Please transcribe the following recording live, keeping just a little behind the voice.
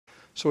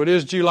So it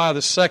is July the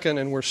 2nd,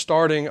 and we're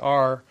starting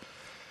our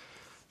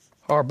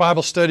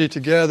Bible study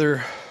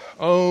together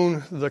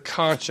on the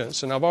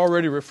conscience. And I've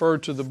already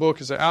referred to the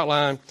book as an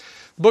outline.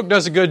 The book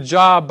does a good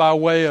job by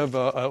way of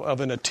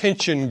an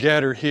attention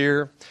getter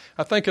here.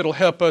 I think it'll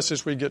help us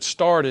as we get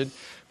started.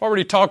 I've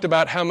already talked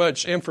about how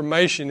much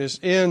information is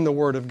in the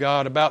Word of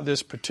God about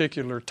this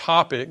particular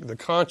topic, the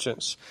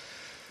conscience.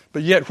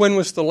 But yet, when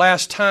was the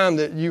last time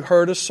that you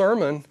heard a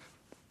sermon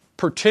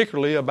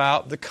particularly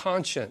about the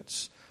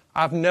conscience?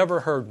 I've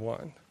never heard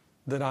one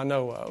that I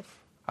know of.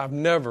 I've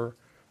never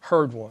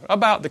heard one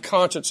about the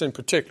conscience in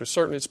particular.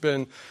 Certainly it's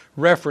been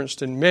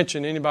referenced and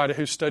mentioned. Anybody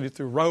who's studied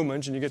through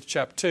Romans and you get to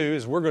chapter 2,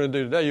 as we're going to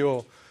do today,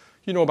 you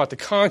know about the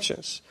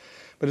conscience.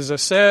 But as I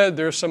said,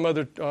 there's some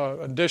other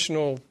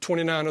additional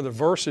 29 other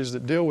verses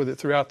that deal with it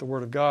throughout the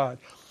Word of God.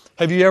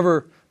 Have you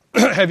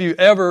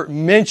ever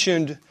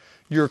mentioned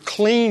your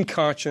clean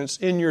conscience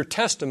in your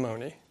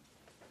testimony?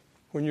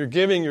 When you're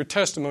giving your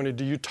testimony,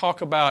 do you talk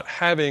about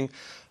having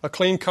a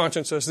clean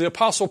conscience as the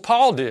Apostle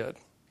Paul did?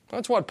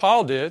 That's what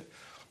Paul did.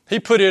 He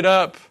put it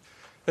up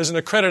as an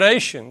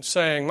accreditation,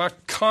 saying, my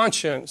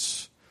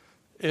conscience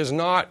is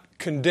not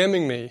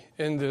condemning me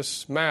in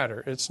this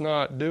matter. It's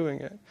not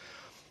doing it.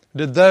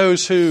 Did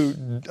those who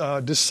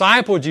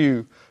discipled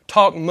you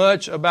talk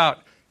much about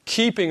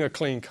keeping a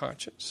clean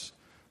conscience?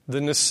 The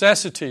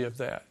necessity of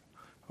that.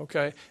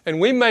 Okay?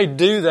 And we may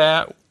do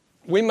that.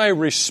 We may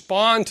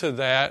respond to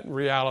that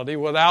reality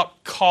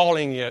without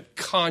calling it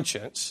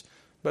conscience,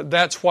 but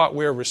that's what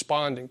we're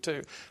responding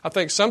to. I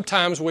think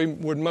sometimes we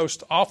would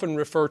most often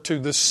refer to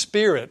the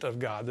Spirit of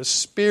God. The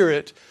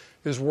Spirit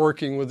is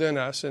working within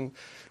us, and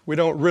we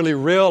don't really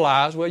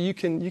realize, well, you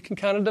can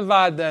kind of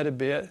divide that a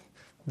bit.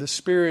 The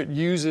Spirit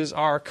uses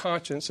our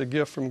conscience, a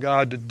gift from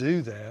God, to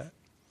do that.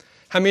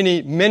 How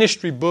many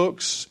ministry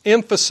books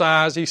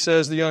emphasize, he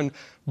says, the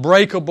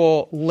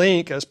unbreakable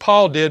link, as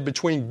Paul did,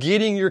 between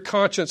getting your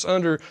conscience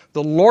under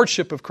the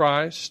lordship of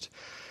Christ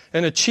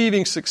and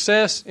achieving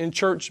success in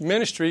church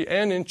ministry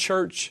and in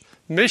church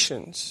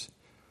missions?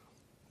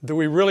 Do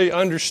we really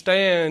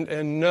understand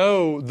and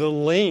know the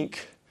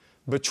link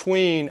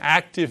between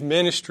active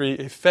ministry,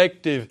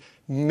 effective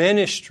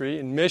ministry,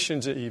 and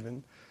missions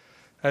even,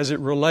 as it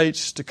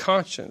relates to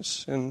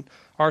conscience? And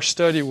our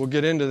study will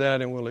get into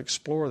that and we'll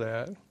explore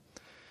that.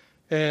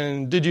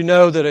 And did you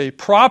know that a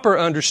proper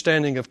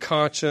understanding of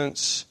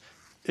conscience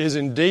is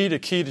indeed a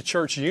key to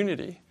church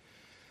unity?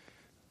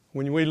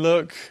 When we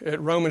look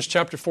at Romans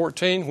chapter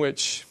 14,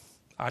 which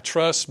I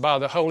trust by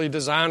the holy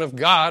design of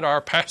God, our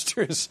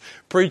pastor is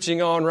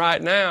preaching on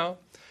right now,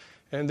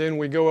 and then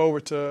we go over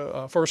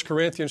to 1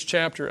 Corinthians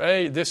chapter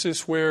 8, this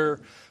is where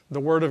the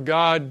Word of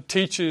God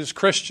teaches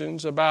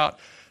Christians about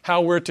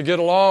how we're to get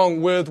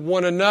along with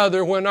one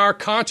another when our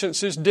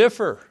consciences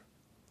differ.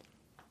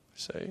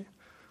 See?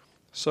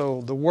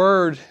 So the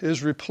Word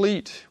is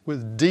replete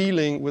with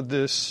dealing with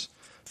this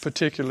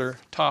particular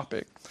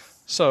topic.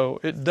 So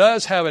it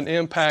does have an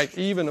impact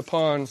even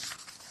upon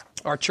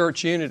our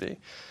church unity.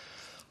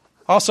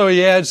 Also,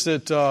 he adds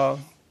that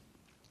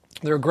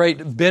there are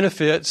great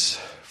benefits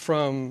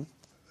from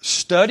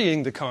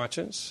studying the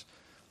conscience.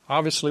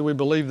 Obviously, we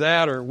believe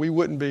that, or we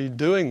wouldn't be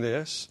doing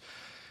this.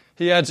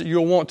 He adds that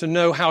you'll want to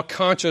know how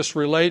conscience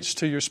relates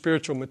to your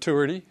spiritual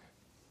maturity.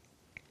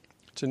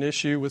 It's an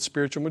issue with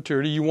spiritual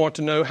maturity. You want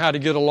to know how to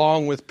get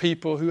along with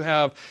people who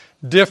have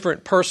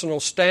different personal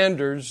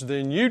standards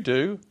than you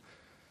do.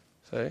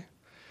 See?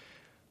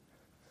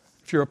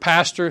 If you're a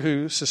pastor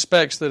who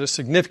suspects that a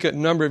significant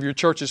number of your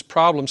church's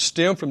problems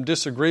stem from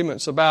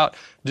disagreements about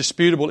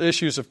disputable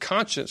issues of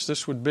conscience,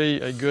 this would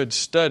be a good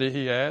study,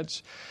 he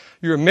adds.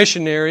 You're a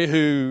missionary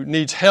who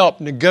needs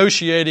help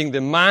negotiating the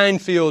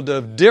minefield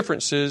of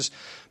differences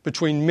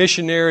between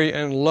missionary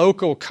and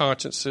local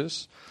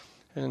consciences,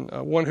 and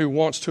one who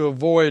wants to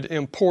avoid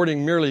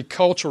importing merely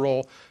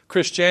cultural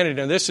Christianity.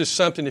 Now, this is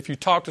something, if you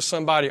talk to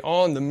somebody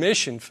on the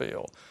mission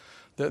field,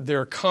 that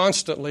they're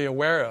constantly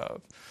aware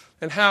of.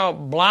 And how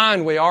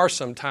blind we are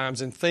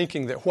sometimes in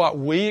thinking that what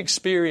we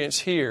experience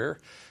here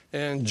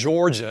in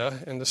Georgia,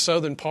 in the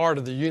southern part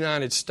of the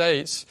United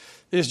States,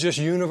 is just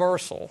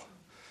universal.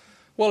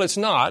 Well, it's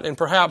not, and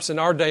perhaps in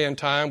our day and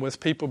time, with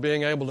people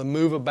being able to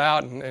move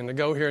about and to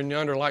go here and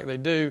yonder like they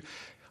do,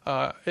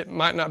 it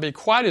might not be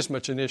quite as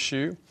much an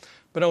issue.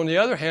 But on the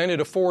other hand, it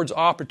affords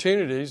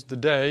opportunities, the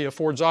day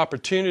affords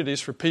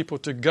opportunities for people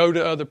to go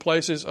to other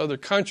places, other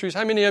countries.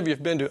 How many of you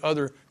have been to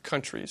other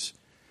countries?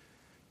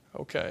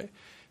 Okay.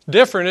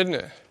 Different, isn't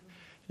it?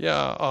 Yeah,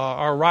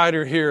 our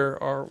writer here,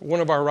 or one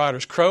of our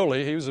writers,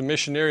 Crowley, he was a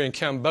missionary in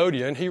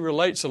Cambodia, and he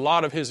relates a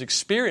lot of his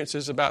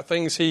experiences about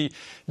things he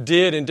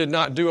did and did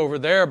not do over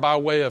there by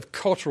way of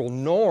cultural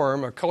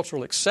norm or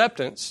cultural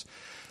acceptance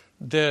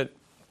that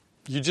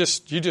you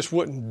just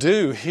wouldn't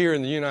do here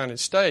in the United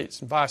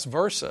States, and vice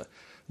versa.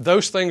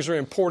 Those things are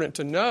important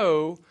to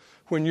know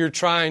when you're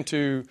trying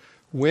to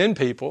win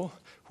people,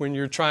 when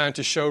you're trying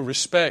to show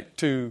respect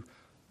to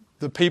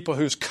the people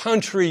whose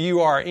country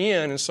you are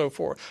in and so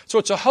forth. So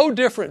it's a whole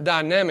different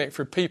dynamic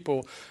for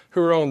people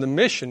who are on the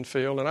mission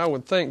field, and I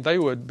would think they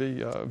would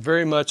be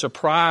very much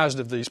apprised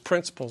of these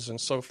principles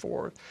and so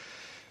forth.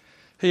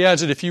 He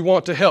adds that if you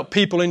want to help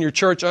people in your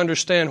church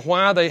understand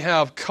why they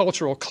have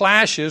cultural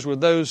clashes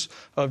with those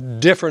of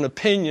different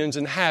opinions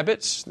and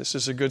habits, this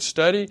is a good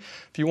study.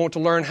 If you want to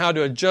learn how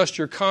to adjust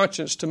your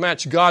conscience to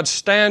match God's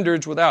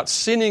standards without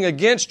sinning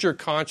against your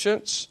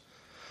conscience,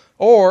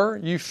 or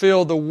you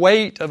feel the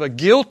weight of a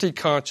guilty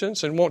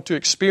conscience and want to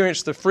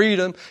experience the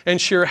freedom and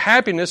sheer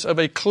happiness of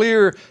a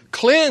clear,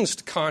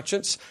 cleansed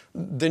conscience,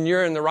 then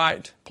you're in the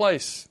right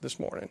place this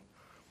morning.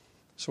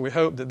 So we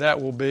hope that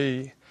that will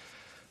be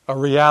a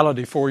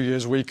reality for you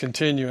as we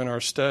continue in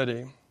our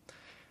study.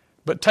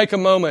 But take a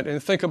moment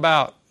and think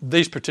about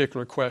these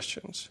particular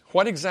questions.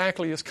 What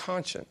exactly is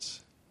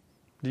conscience?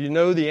 Do you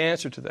know the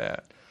answer to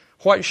that?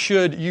 What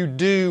should you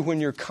do when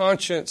your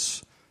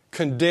conscience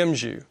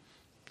condemns you?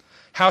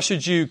 How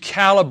should you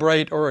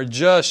calibrate or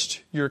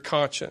adjust your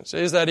conscience?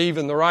 Is that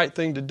even the right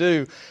thing to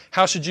do?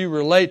 How should you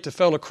relate to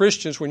fellow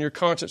Christians when your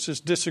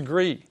consciences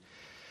disagree?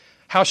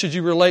 How should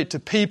you relate to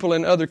people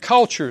in other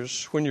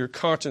cultures when your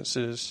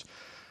consciences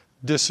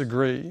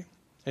disagree?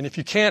 And if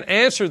you can't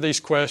answer these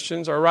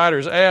questions, our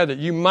writers add that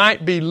you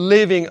might be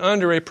living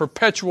under a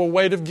perpetual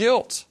weight of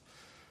guilt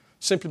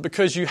simply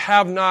because you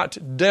have not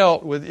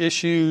dealt with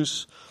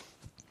issues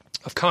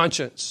of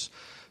conscience.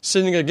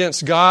 Sinning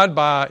against God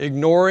by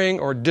ignoring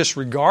or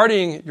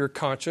disregarding your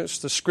conscience,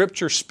 the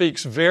Scripture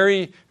speaks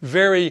very,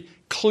 very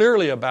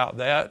clearly about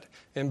that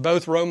in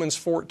both Romans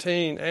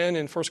 14 and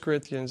in 1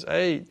 Corinthians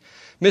 8.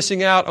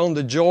 Missing out on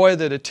the joy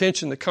that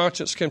attention the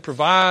conscience can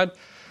provide,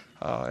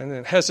 and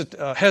then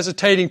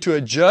hesitating to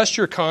adjust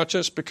your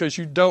conscience because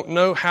you don't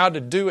know how to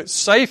do it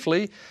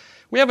safely.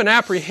 We have an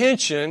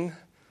apprehension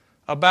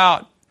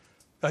about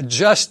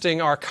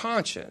adjusting our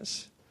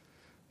conscience.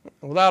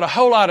 Without a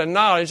whole lot of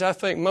knowledge, I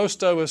think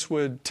most of us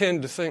would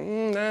tend to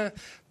think,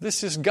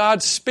 this is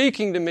God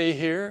speaking to me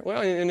here.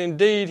 Well, and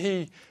indeed,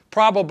 He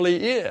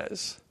probably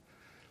is.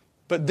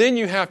 But then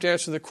you have to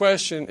answer the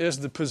question, is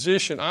the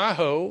position I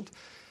hold,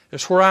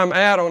 is where I'm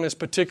at on this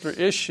particular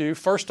issue,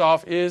 first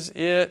off, is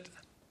it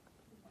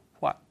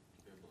what?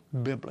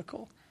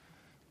 Biblical.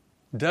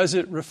 Does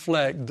it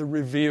reflect the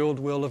revealed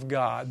will of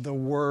God, the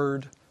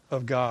Word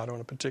of God on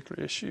a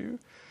particular issue?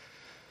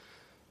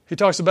 He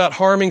talks about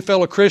harming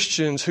fellow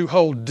Christians who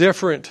hold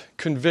different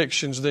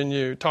convictions than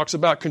you. He talks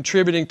about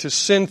contributing to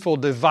sinful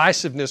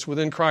divisiveness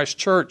within Christ's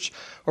church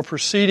or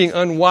proceeding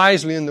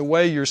unwisely in the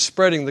way you're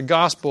spreading the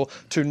gospel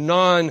to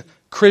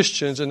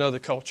non-Christians in other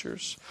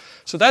cultures.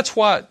 So that's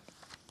what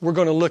we're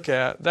going to look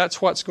at.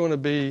 That's what's going to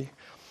be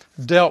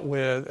dealt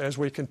with as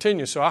we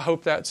continue. So I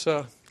hope that's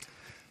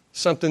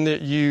something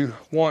that you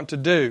want to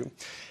do.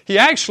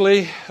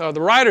 The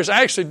writers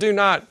actually do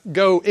not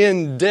go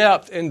in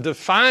depth in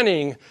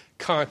defining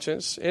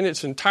conscience in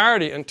its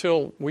entirety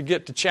until we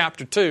get to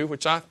chapter 2,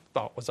 which I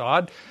thought was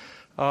odd.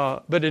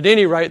 But at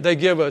any rate, they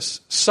give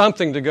us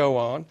something to go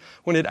on.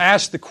 When it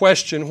asks the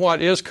question,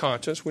 what is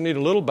conscience, we need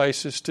a little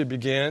basis to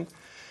begin.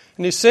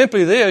 And it's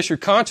simply this: your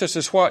conscience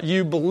is what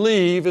you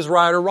believe is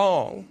right or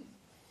wrong.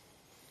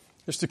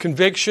 It's the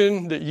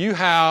conviction that you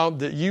have,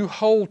 that you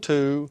hold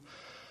to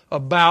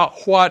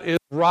about what is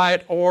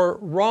right or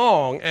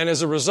wrong. And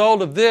as a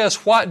result of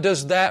this, what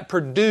does that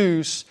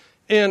produce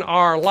in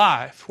our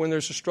life when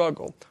there's a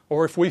struggle?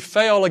 Or if we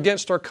fail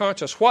against our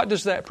conscience, what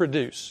does that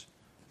produce?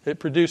 It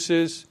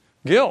produces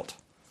guilt,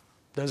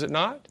 does it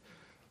not?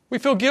 We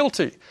feel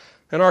guilty,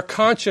 and our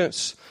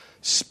conscience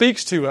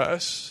speaks to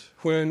us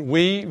when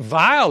we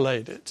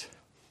violate it.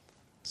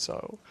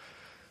 So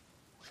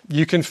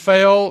you can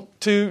fail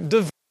to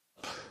develop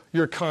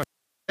your conscience.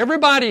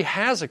 Everybody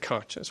has a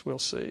conscience, we'll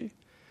see.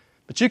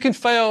 But you can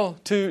fail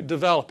to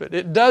develop it.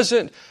 It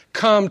doesn't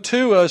come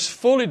to us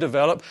fully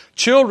developed.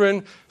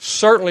 Children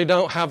certainly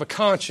don't have a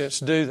conscience,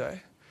 do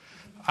they?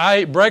 I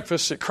ate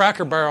breakfast at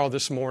Cracker Barrel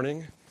this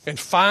morning and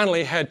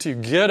finally had to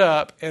get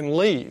up and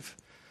leave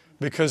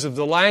because of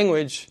the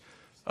language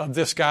of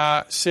this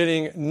guy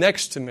sitting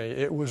next to me.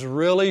 It was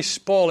really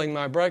spoiling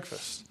my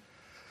breakfast.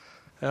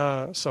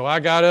 So I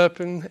got up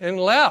and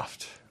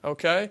left,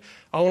 okay,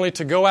 only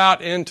to go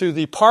out into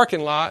the parking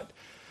lot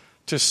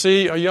to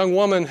see a young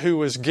woman who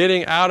was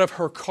getting out of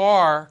her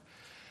car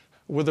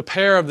with a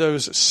pair of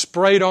those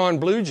sprayed-on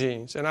blue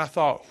jeans. And I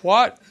thought,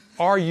 what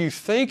are you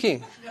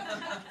thinking?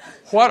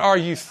 What are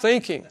you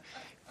thinking?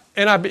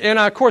 And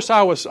of course,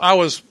 I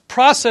was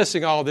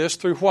processing all this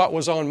through what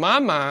was on my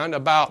mind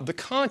about the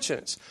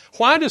conscience.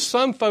 Why does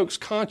some folks'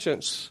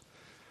 conscience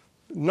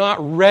not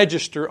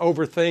register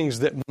over things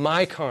that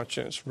my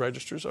conscience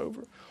registers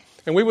over?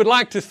 And we would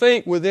like to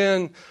think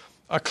within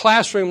a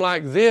classroom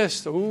like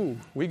this,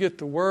 we get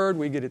the Word,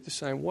 we get it the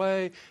same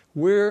way.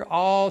 We're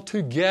all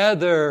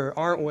together,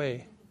 aren't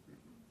we?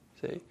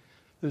 See?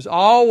 There's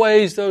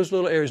always those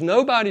little areas.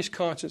 Nobody's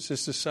conscience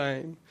is the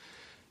same,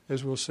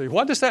 as we'll see.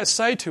 What does that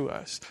say to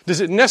us? Does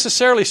it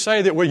necessarily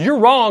say that, well, you're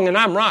wrong and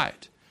I'm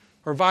right?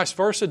 Or vice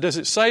versa? Does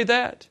it say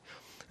that?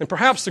 And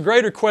perhaps the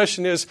greater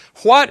question is,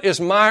 what is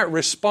my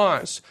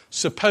response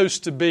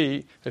supposed to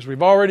be, as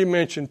we've already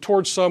mentioned,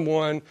 towards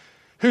someone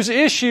whose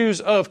issues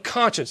of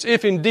conscience,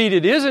 if indeed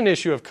it is an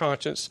issue of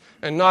conscience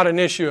and not an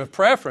issue of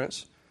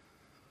preference,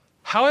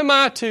 how am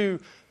I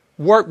to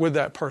work with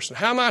that person?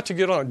 How am I to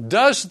get on?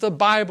 Does the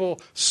Bible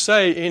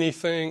say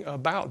anything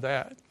about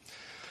that?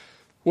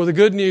 Well, the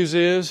good news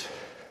is,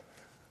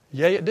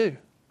 yea, it do.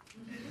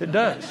 It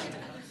does.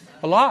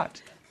 A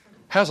lot.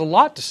 Has a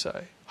lot to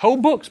say. Whole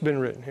book's been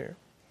written here.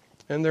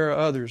 And there are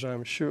others,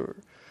 I'm sure.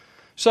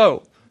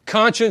 So,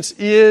 conscience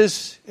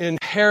is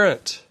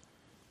inherent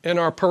in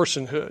our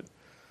personhood.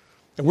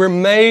 We're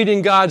made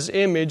in God's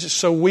image,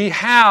 so we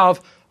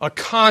have a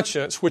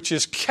conscience which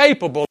is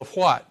capable of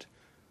what?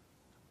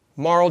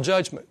 Moral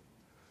judgment.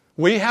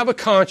 We have a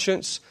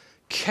conscience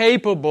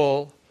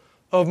capable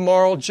of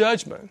moral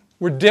judgment.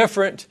 We're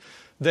different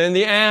than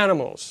the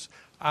animals.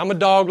 I'm a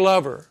dog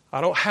lover.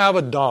 I don't have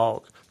a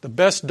dog. The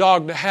best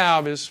dog to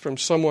have is from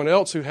someone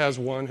else who has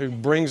one, who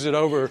brings it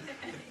over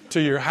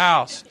to your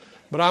house.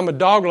 But I'm a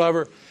dog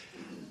lover,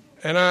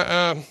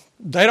 and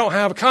they don't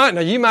have a conscience.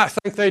 Now, you might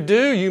think they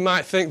do. You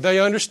might think they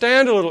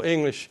understand a little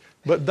English,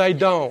 but they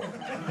don't.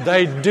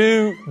 They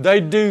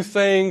do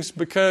things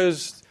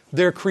because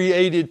they're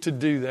created to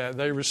do that.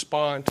 They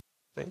respond to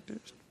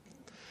things.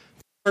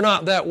 We're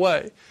not that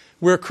way.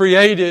 We're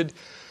created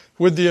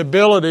with the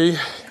ability,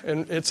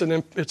 and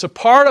it's a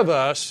part of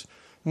us,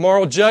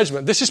 moral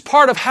judgment. This is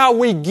part of how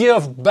we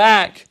give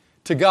back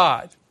to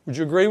God. Would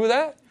you agree with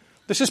that?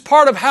 This is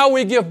part of how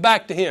we give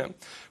back to Him.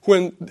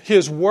 When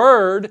His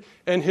Word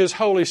and His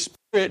Holy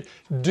Spirit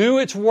do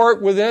its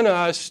work within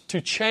us to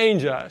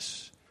change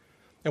us.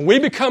 And we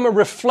become a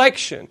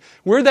reflection.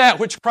 We're that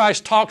which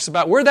Christ talks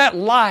about. We're that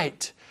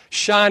light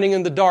shining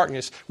in the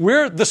darkness.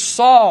 We're the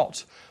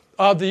salt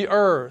of the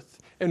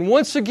earth. And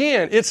once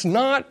again, it's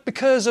not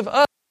because of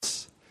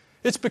us.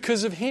 It's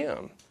because of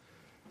Him.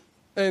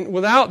 And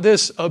without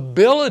this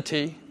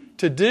ability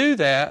to do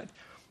that,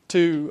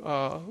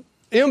 to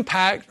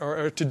impact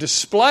or to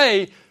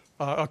display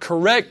a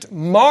correct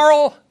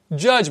moral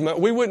judgment,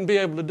 we wouldn't be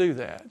able to do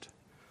that.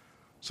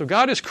 So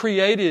God has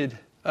created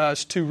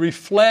us to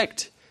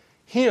reflect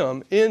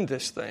Him in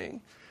this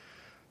thing.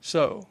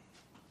 So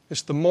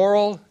it's the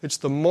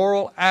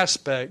moral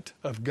aspect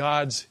of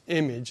God's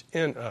image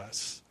in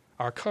us,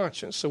 our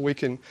conscience. So we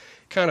can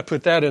kind of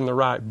put that in the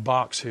right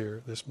box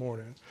here this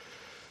morning.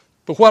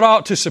 But what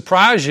ought to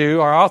surprise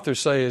you, our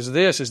authors say, is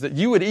this, is that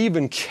you would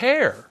even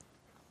care.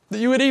 That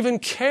you would even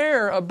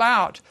care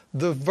about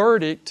the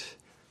verdict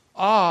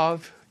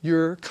of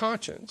your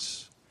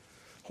conscience.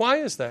 Why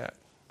is that?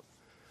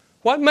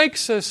 What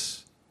makes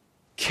us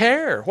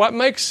care? What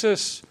makes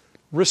us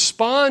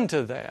respond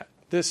to that?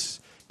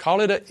 Call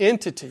it an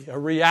entity, a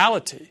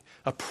reality,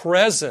 a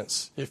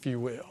presence, if you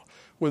will,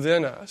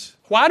 within us.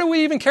 Why do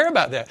we even care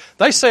about that?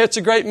 They say it's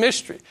a great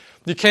mystery.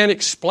 You can't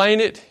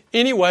explain it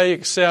anyway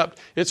except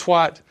it's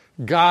what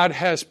God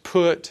has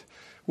put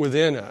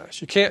within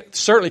us. You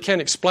certainly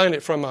can't explain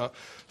it from a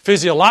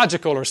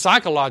physiological or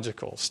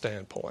psychological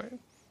standpoint.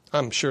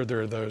 I'm sure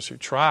there are those who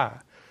try,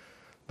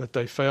 but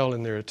they fail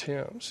in their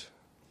attempts.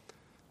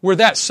 We're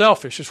that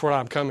selfish is where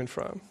I'm coming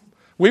from.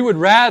 We would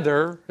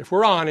rather, if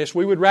we're honest,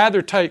 we would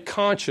rather take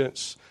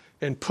conscience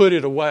and put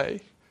it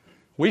away.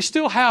 We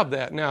still have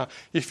that. Now,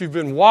 if you've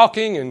been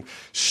walking and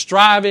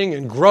striving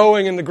and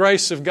growing in the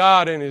grace of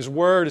God and His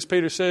Word, as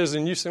Peter says,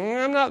 and you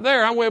say, I'm not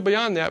there, I'm way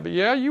beyond that. But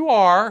yeah, you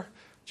are.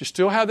 You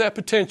still have that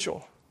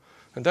potential.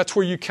 And that's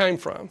where you came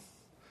from.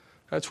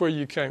 That's where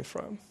you came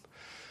from.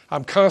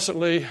 I'm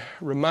constantly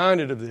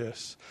reminded of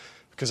this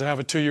because I have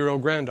a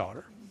 2-year-old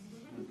granddaughter.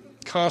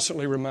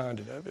 Constantly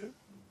reminded of it.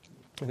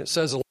 And it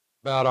says a lot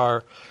about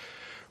our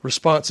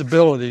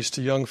responsibilities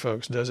to young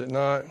folks, does it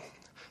not?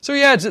 So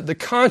he adds that the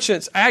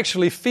conscience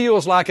actually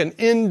feels like an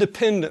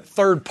independent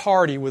third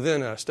party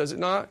within us, does it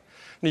not?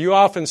 Now, you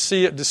often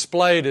see it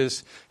displayed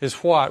as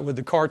what? With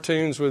the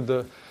cartoons, with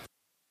the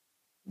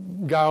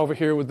guy over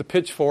here with the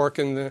pitchfork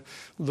and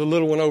the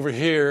little one over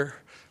here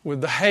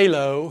with the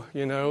halo,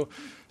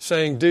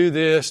 saying do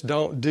this,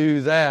 don't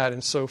do that,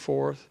 and so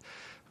forth.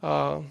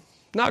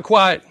 Not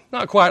quite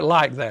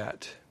like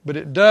that, but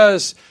it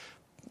does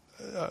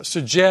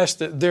suggest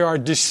that there are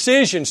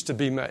decisions to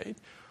be made.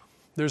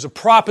 There's a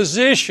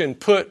proposition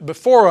put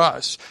before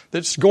us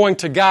that's going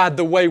to guide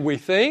the way we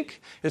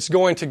think. It's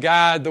going to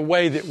guide the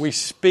way that we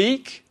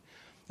speak.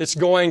 It's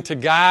going to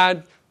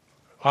guide,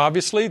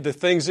 obviously, the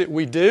things that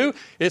we do.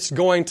 It's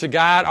going to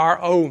guide our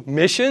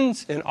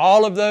omissions in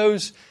all of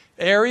those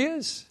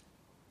areas.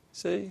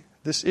 See,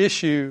 this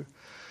issue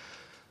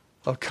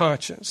of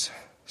conscience.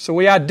 So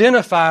we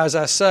identify, as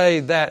I say,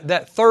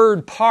 that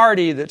third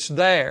party that's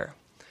there.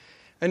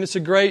 And it's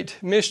a great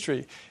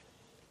mystery.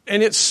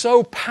 And it's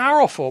so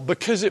powerful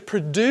because it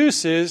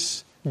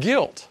produces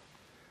guilt.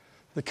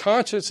 The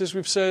conscience, as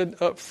we've said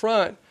up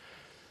front,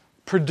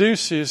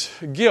 produces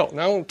guilt.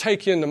 Now, I want to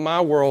take you into my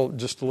world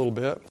just a little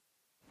bit.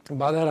 And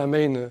by that I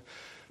mean the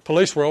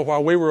police world.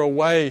 While we were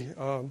away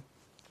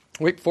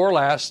week before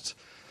last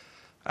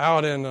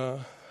out in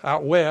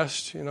out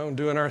west,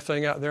 doing our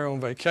thing out there on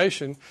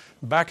vacation.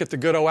 Back at the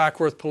good old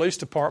Ackworth Police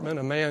Department,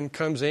 a man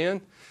comes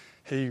in.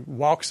 He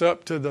walks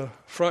up to the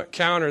front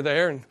counter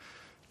there and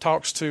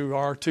talks to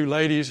our two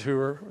ladies who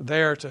are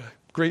there to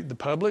greet the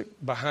public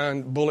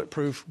behind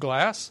bulletproof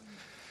glass.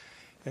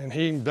 And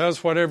he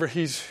does whatever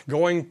he's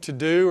going to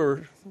do,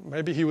 or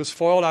maybe he was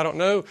foiled, I don't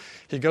know.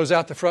 He goes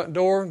out the front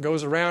door,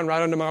 goes around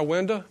right under my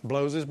window,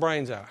 blows his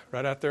brains out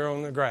right out there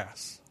on the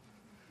grass.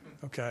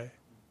 Okay.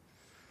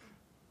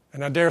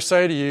 And I dare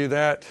say to you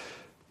that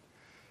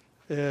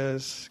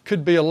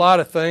could be a lot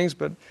of things,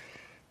 but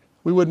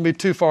we wouldn't be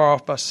too far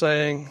off by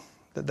saying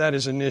that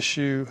is an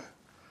issue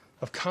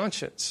of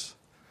conscience.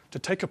 To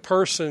take a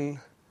person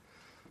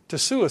to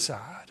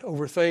suicide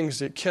over things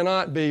that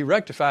cannot be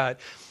rectified.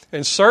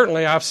 And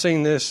certainly I've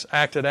seen this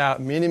acted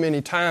out many,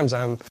 many times.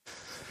 I'm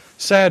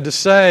sad to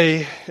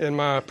say in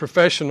my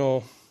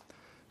professional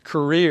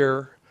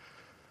career,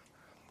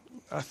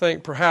 I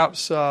think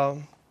perhaps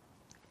the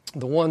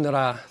one that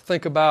I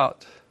think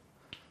about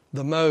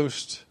the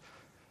most,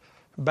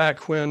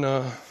 back when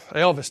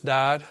Elvis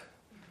died,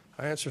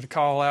 I answered a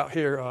call out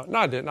here. No,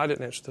 I didn't. I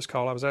didn't answer this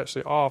call. I was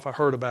actually off. I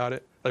heard about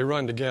it. They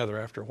run together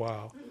after a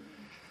while.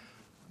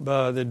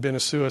 But there'd been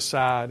a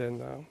suicide,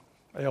 and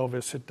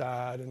Elvis had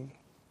died, and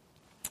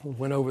we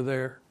went over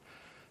there,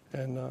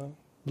 and the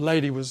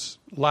lady was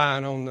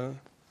lying on the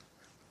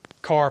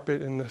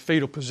carpet in the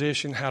fetal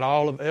position, had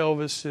all of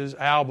Elvis's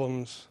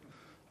albums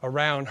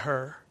around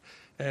her,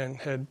 and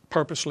had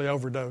purposely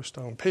overdosed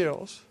on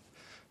pills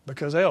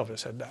because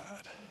Elvis had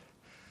died.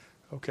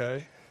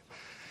 Okay?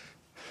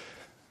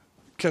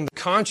 Can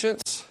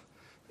the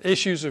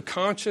issues of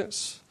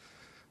conscience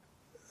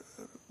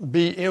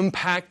be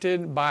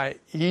impacted by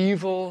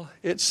evil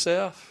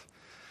itself?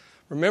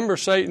 Remember,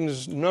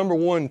 Satan's number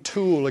one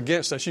tool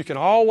against us. You can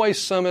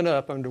always sum it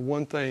up under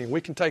one thing. We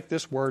can take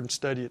this word and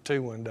study it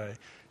too one day.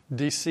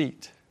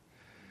 Deceit.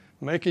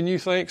 Making you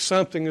think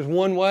something is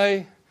one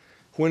way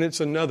when it's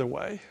another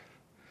way.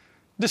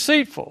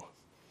 Deceitful.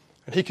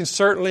 And he can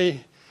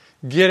certainly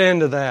get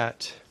into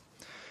that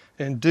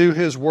and do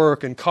his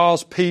work and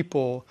cause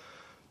people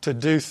to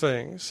do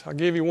things. I'll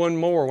give you one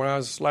more.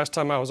 Last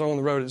time I was on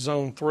the road at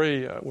Zone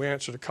 3, we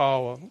answered a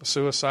call, a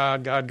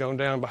suicide, guy had gone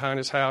down behind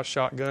his house,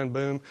 shotgun,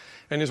 boom.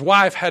 And his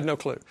wife had no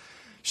clue.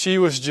 She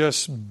was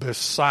just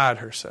beside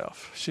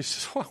herself. She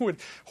says,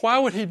 why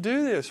would he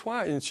do this?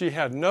 Why? And she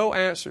had no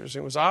answers.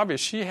 It was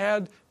obvious. She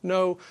had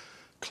no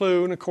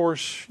clue. And of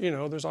course,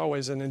 there's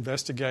always an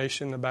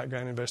investigation, a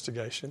background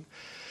investigation.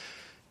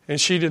 And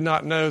she did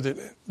not know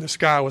that this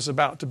guy was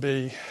about to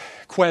be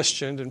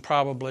questioned and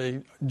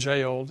probably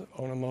jailed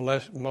on a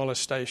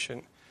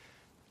molestation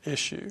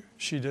issue.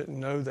 She didn't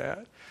know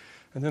that.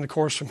 And then, of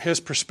course, from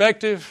his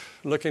perspective,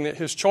 looking at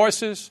his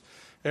choices,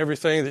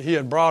 everything that he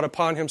had brought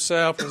upon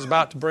himself and was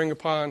about to bring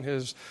upon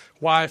his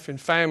wife and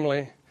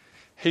family,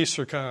 he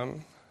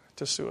succumbed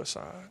to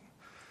suicide.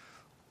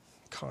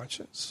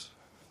 Conscience.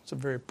 It's a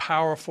very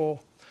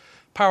powerful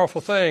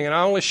thing. And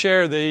I only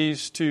share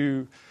these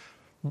to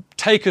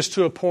take us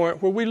to a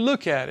point where we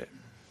look at it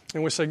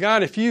and we say,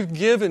 God, if you've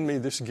given me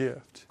this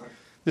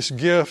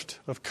gift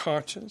of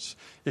conscience,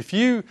 if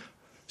you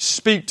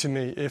speak to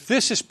me, if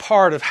this is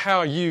part of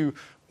how you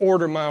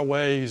order my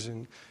ways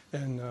and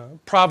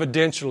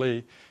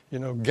providentially,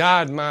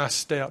 guide my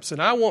steps,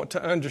 and I want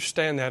to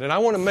understand that, and I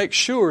want to make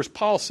sure, as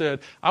Paul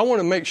said, I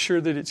want to make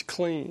sure that it's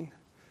clean,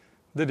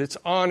 that it's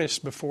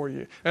honest before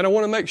you, and I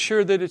want to make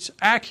sure that it's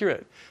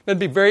accurate. It'd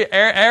be very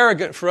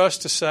arrogant for us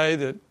to say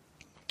that,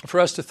 for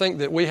us to think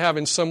that we have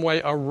in some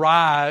way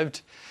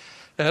arrived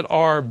at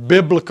our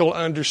biblical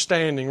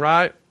understanding,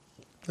 right?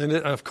 And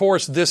of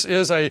course, this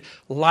is a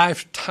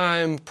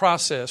lifetime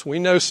process. We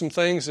know some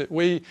things that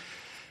we,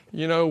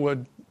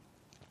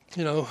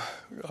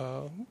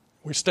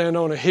 we stand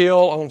on a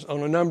hill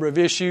on a number of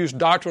issues,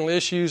 doctrinal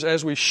issues,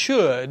 as we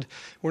should.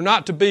 We're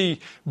not to be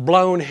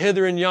blown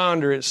hither and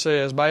yonder, it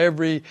says, by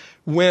every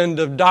wind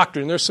of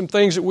doctrine. There's some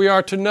things that we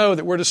are to know,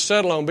 that we're to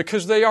settle on,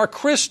 because they are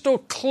crystal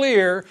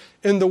clear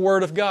in the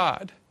Word of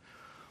God.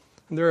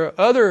 And there are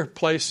other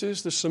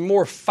places, there's some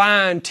more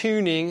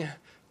fine-tuning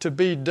to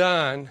be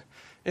done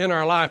in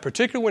our life,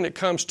 particularly when it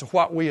comes to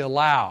what we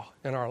allow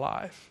in our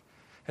life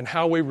and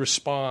how we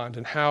respond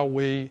and how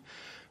we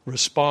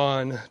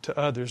respond to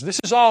others. This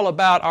is all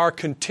about our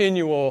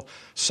continual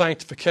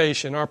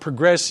sanctification, our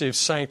progressive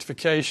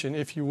sanctification,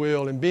 if you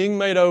will, and being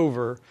made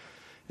over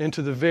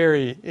into the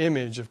very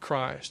image of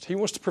Christ. He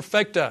wants to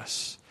perfect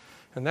us,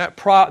 and that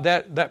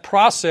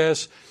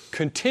process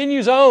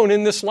continues on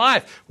in this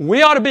life.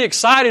 We ought to be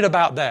excited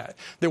about that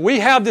we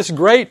have this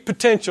great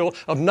potential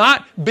of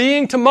not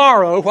being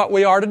tomorrow what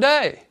we are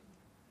today.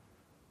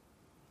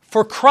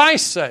 For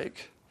Christ's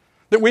sake,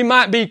 that we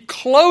might be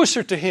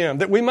closer to Him,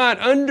 that we might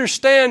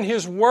understand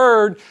His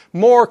Word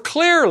more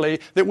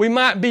clearly, that we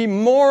might be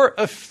more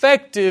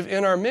effective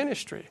in our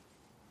ministry.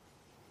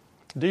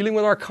 Dealing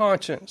with our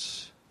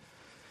conscience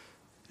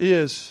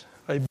is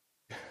a big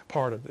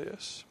part of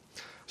this.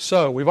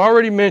 So, we've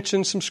already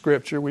mentioned some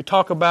Scripture. We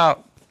talk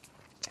about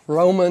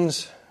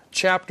Romans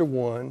chapter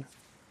 1,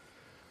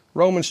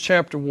 Romans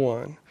chapter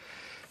 1.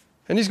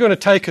 And he's going to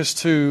take us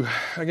to,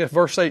 I guess,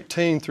 verse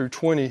 18 through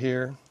 20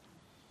 here.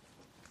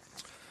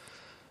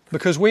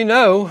 Because we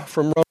know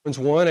from Romans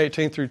 1,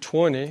 18 through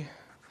 20,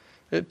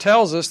 it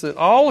tells us that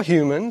all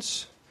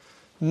humans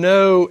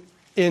know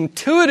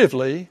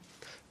intuitively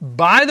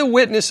by the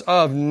witness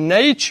of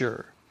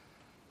nature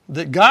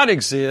that God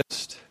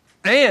exists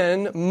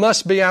and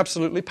must be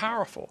absolutely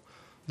powerful.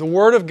 The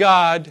Word of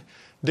God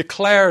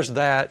declares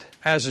that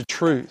as a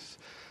truth.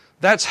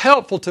 That's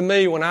helpful to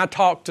me when I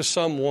talk to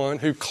someone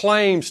who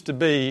claims to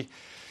be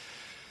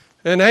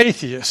an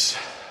atheist.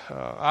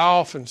 I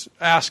often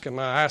ask them,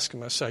 I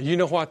say, you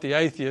know what the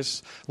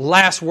atheist's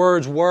last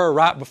words were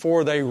right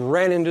before they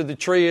ran into the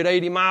tree at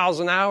 80 miles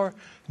an hour?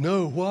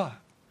 No, what?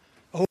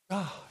 Oh,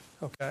 God.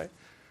 Okay.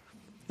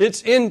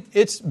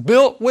 It's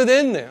built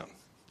within them.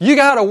 You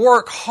got to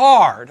work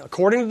hard,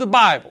 according to the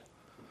Bible.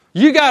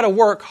 You got to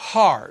work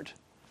hard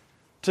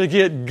to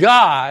get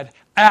God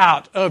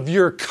out of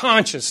your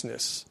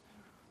consciousness.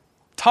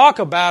 Talk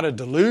about a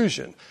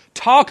delusion.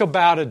 Talk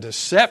about a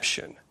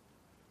deception.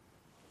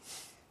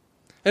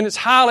 And it's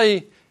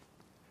highly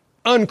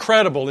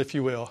uncredible, if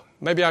you will.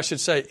 Maybe I should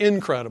say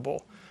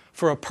incredible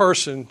for a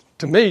person,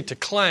 to me, to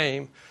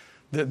claim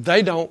that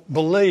they don't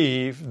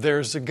believe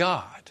there's a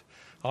God.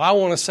 Well, I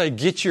want to say,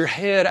 get your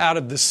head out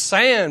of the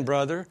sand,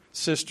 brother,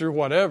 sister,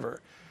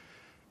 whatever.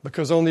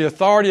 Because on the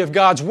authority of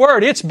God's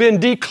Word, it's been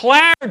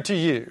declared to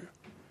you.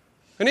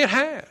 And it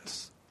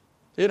has.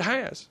 It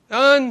has.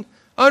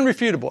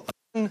 Unrefutable.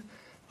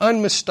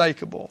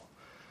 Unmistakable.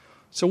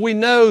 So we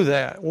know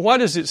that. What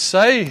does it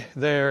say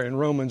there in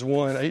Romans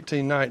 1,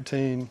 18,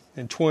 19,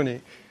 and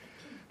 20?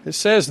 It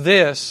says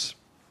this,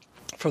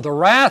 for the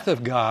wrath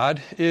of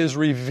God is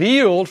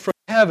revealed from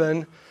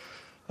heaven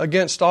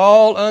against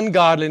all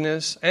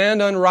ungodliness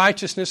and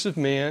unrighteousness of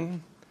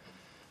men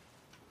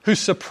who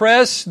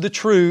suppress the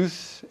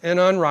truth in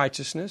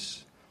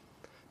unrighteousness,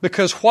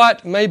 because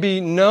what may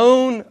be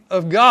known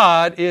of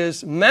God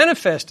is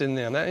manifest in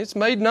them. It's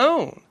made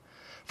known.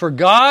 For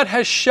God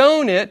has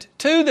shown it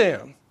to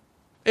them.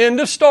 End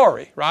of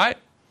story, right?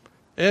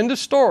 End of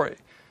story.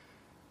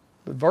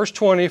 But verse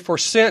 20, for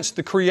since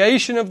the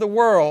creation of the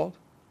world,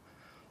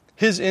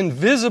 His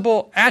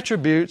invisible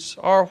attributes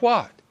are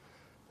what?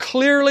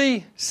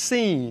 Clearly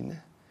seen,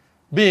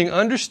 being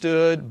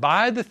understood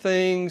by the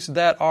things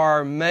that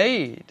are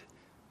made,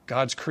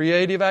 God's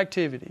creative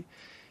activity,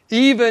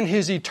 even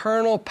His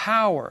eternal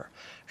power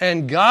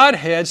and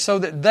Godhead, so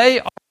that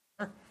they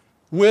are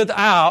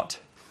without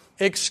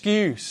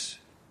excuse.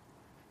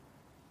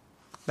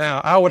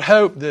 Now, I would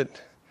hope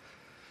that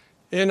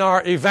in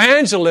our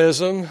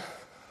evangelism,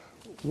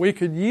 we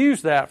could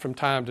use that from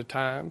time to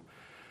time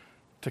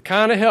to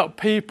kind of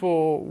help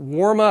people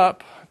warm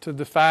up to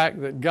the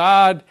fact that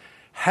God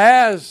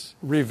has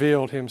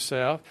revealed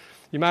Himself.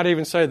 You might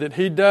even say that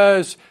He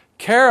does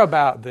care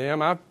about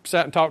them. I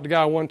sat and talked to a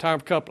guy one time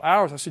for a couple of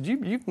hours. I said,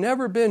 you've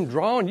never been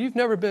drawn, you've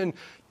never been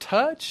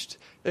touched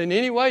in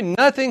any way.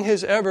 Nothing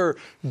has ever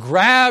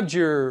grabbed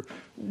your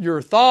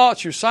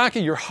thoughts, your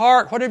psyche, your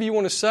heart, whatever you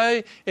want to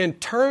say, and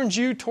turned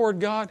you toward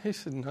God? He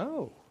said,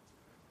 no.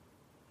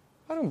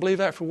 I don't believe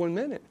that for 1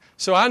 minute.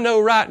 So I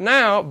know right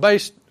now,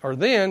 based on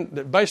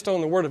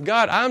the Word of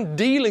God, I'm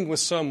dealing with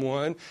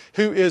someone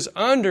who is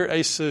under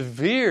a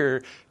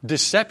severe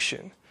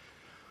deception.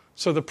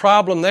 So the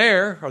problem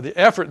there, or the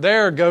effort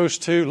there, goes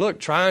to,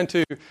 trying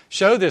to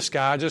show this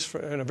guy just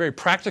in a very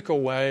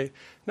practical way,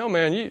 no,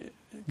 man,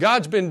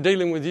 God's been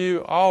dealing with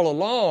you all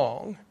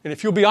along. And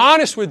if you'll be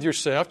honest with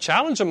yourself,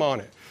 challenge Him on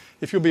it.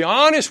 If you'll be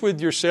honest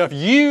with yourself,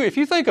 if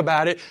you think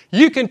about it,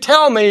 you can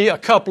tell me a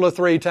couple of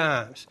 3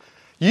 times.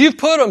 You've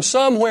put them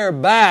somewhere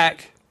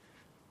back,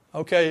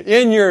 okay,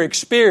 in your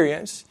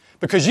experience,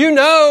 because you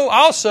know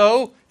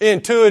also,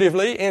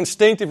 intuitively,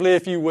 instinctively,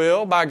 if you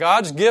will, by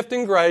God's gift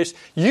and grace,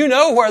 you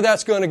know where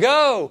that's going to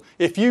go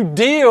if you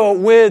deal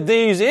with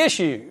these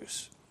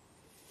issues.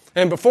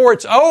 And before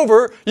it's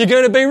over, you're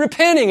going to be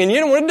repenting, and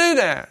you don't want to do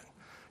that.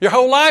 Your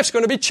whole life's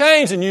going to be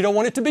changed, and you don't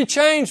want it to be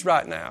changed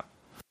right now.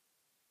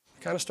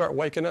 You kind of start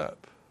waking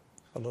up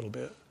a little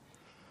bit.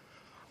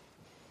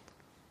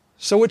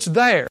 So it's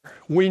there.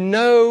 We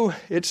know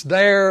it's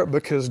there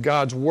because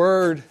God's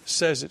Word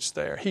says it's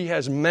there. He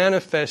has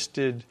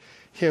manifested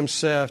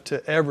Himself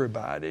to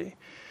everybody.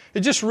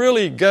 It just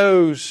really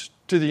goes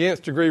to the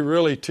nth degree,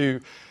 really,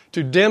 to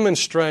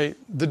demonstrate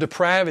the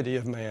depravity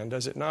of man,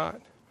 does it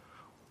not?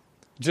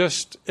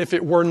 Just, if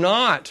it were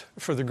not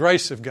for the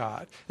grace of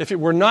God, if it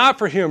were not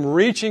for Him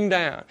reaching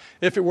down,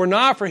 if it were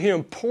not for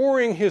Him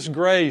pouring His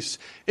grace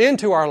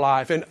into our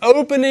life and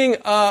opening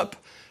up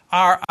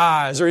our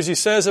eyes, or as He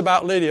says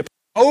about Lydia,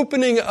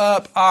 opening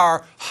up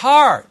our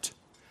heart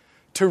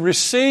to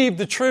receive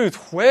the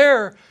truth,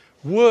 where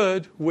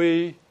would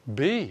we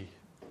be?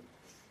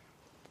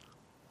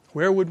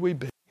 Where would we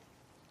be?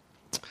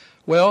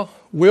 Well,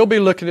 we'll be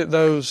looking at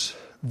those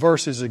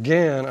verses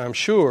again, I'm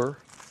sure,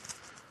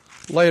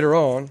 later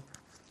on.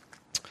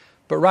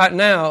 But right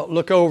now,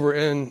 look over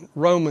in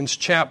Romans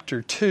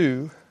chapter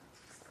 2.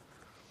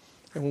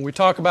 And when we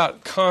talk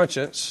about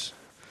conscience,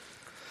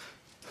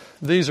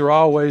 These are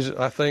always,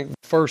 I think,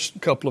 the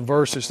first couple of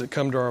verses that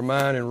come to our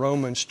mind in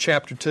Romans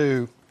chapter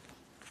 2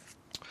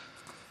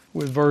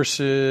 with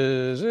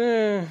verses,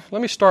 let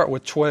me start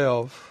with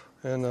 12,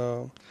 and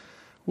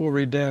we'll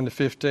read down to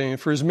 15.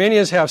 For as many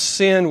as have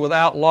sinned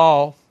without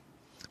law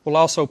will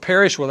also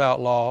perish without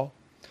law,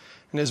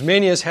 and as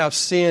many as have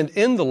sinned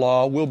in the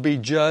law will be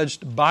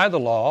judged by the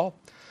law.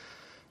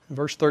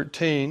 Verse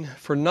 13,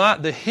 for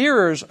not the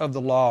hearers of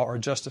the law are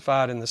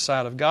justified in the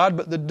sight of God,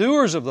 but the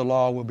doers of the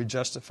law will be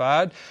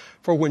justified.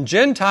 For when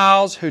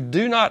Gentiles who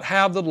do not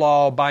have the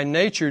law by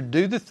nature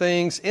do the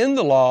things in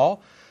the law,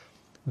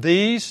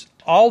 these,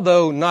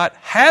 although not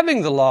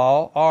having the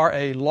law, are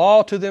a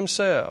law to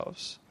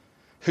themselves,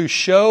 who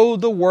show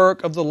the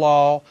work of the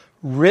law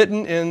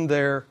written in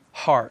their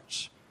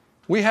hearts.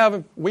 We have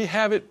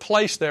it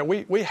placed there.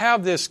 We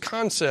have this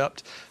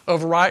concept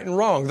of right and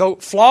wrong. Though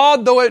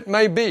flawed though it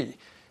may be,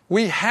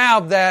 we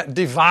have that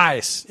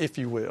device, if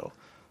you will,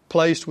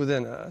 placed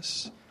within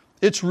us.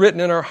 It's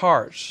written in our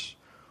hearts.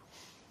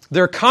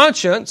 Their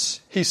conscience,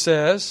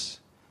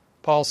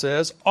 Paul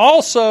says,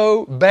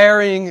 also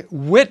bearing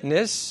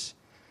witness,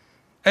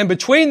 and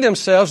between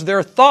themselves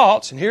their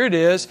thoughts, and here it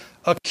is,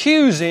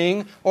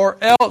 accusing or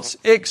else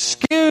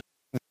excusing.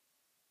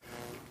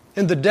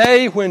 In the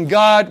day when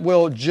God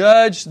will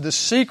judge the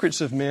secrets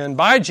of men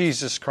by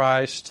Jesus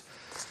Christ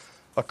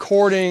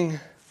according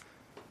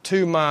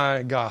to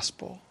my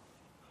gospel.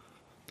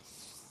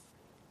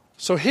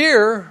 So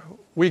here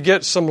we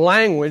get some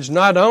language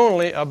not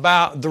only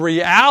about the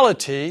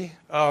reality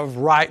of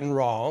right and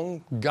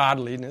wrong,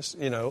 godliness,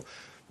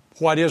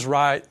 what is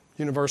right,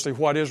 universally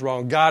what is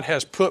wrong. God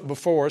has put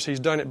before us, He's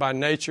done it by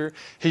nature.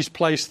 He's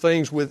placed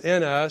things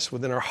within us,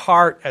 within our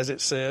heart, as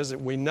it says, that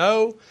we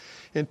know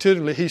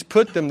intuitively. He's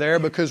put them there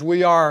because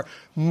we are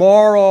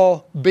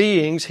moral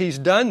beings. He's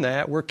done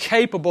that. We're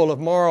capable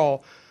of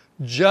moral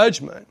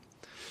judgment.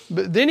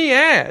 But then he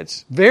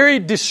adds, very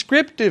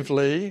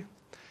descriptively,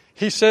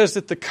 he says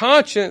that the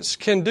conscience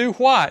can do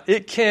what?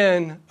 It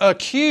can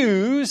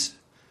accuse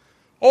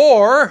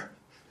or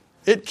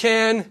it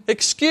can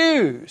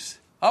excuse.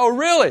 Oh,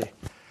 really?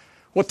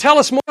 Well, tell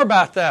us more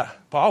about that,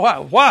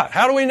 Paul. What?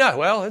 How do we know?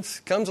 Well,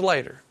 it comes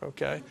later,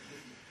 okay?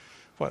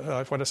 What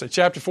I say,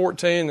 chapter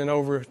 14, and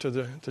over to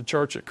the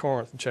church at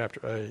Corinth in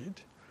chapter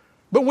 8.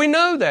 But we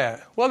know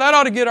that. Well, that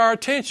ought to get our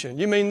attention.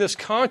 You mean this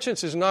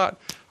conscience is not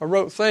a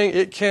rote thing?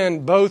 It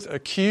can both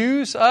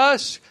accuse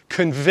us,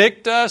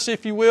 convict us,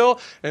 if you will,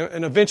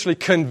 and eventually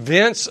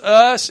convince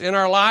us in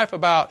our life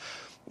about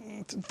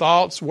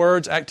thoughts,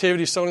 words,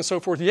 activities, so on and so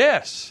forth.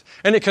 Yes.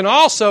 And it can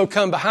also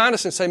come behind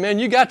us and say, man,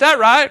 you got that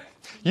right.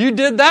 You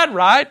did that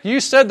right. You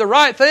said the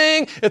right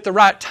thing at the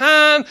right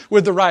time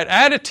with the right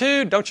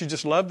attitude. Don't you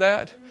just love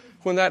that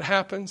when that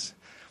happens?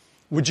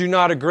 Would you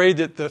not agree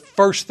that the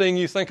first thing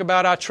you think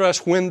about, I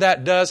trust, when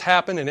that does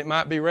happen, and it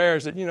might be rare,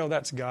 is that,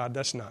 that's God,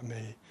 that's not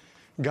me.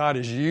 God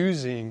is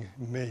using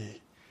me.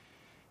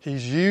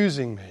 He's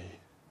using me.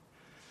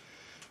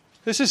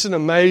 This is an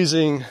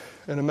amazing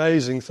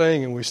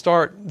thing, and we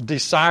start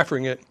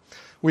deciphering it.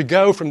 We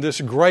go from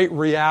this great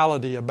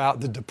reality about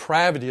the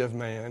depravity of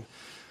man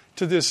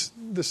to this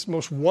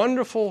most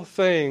wonderful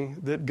thing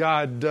that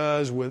God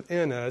does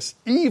within us,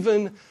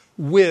 even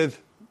with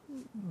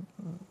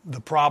the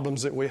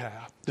problems that we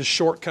have, the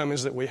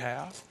shortcomings that we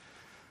have.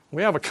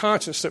 We have a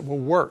conscience that will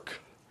work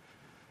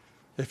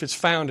if it's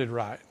founded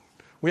right.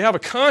 We have a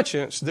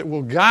conscience that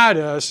will guide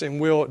us and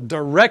will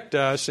direct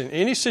us in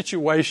any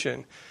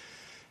situation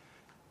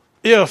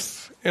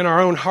if, in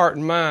our own heart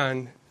and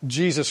mind,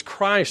 Jesus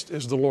Christ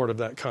is the Lord of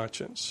that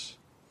conscience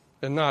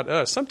and not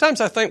us.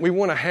 Sometimes I think we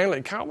want to handle it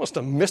in kind of almost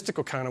a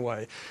mystical kind of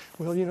way.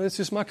 Well, this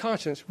is my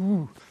conscience.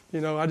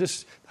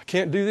 I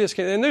can't do this.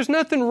 And there's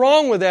nothing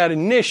wrong with that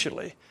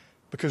initially,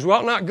 because we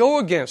ought not go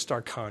against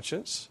our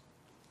conscience.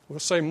 We'll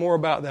say more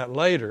about that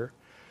later.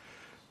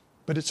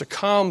 But it's a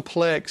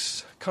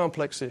complex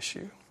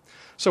issue.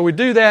 So we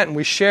do that and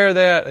we share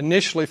that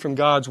initially from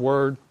God's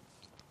Word,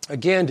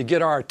 again, to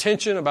get our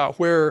attention about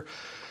where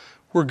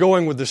we're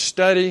going with this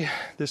study,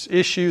 this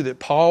issue that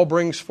Paul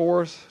brings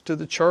forth to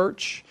the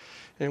church.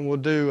 And we'll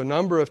do a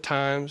number of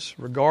times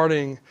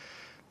regarding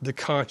the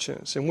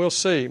conscience. And we'll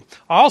see.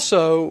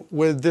 Also,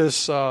 with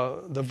this,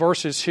 the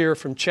verses here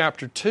from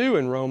chapter 2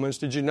 in Romans,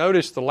 did you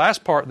notice the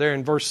last part there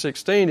in verse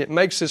 16? It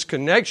makes this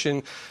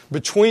connection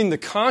between the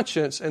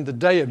conscience and the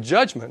day of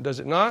judgment, does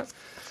it not?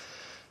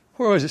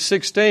 Where was it?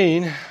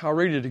 16. I'll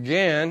read it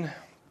again.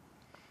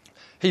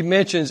 He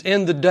mentions,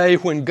 in the day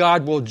when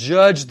God will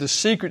judge the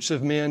secrets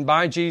of men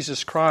by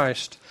Jesus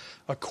Christ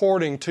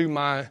according to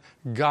my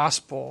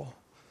gospel.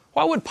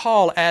 Why would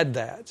Paul add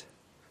that?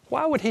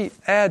 Why would he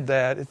add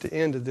that at the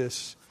end of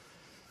this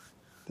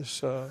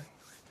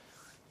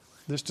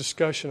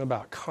discussion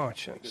about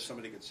conscience? Because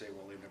somebody could say,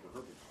 well, they've never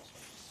heard the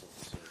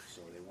gospel,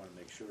 so they want to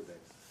make sure that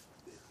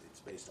it's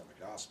based on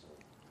the gospel.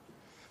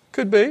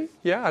 Could be.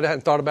 Yeah, I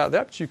hadn't thought about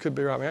that, but you could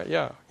be right, man.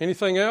 Yeah.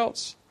 Anything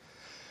else?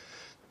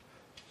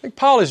 I think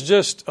Paul is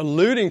just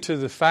alluding to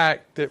the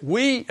fact that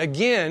we,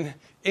 again,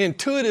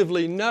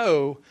 intuitively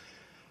know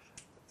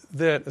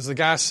that, as the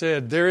guy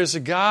said, there is a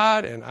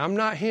God and I'm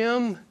not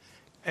him,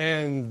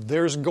 and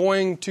there's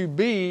going to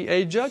be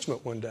a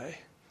judgment one day.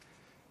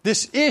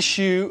 This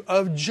issue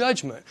of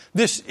judgment,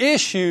 this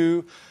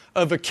issue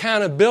of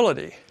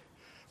accountability.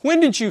 When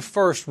did you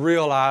first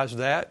realize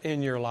that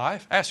in your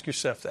life? Ask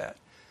yourself that.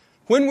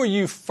 When were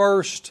you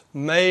first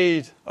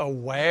made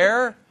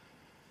aware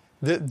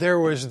that there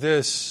was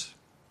this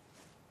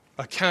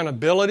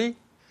accountability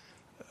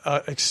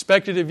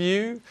expected of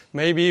you?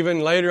 Maybe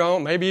even later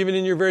on, maybe even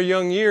in your very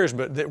young years,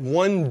 but that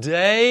one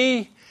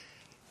day,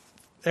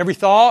 every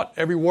thought,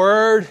 every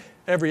word,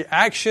 every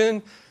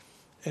action,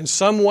 in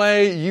some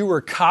way you were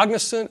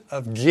cognizant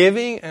of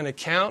giving an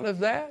account of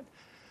that?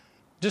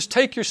 Just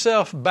take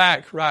yourself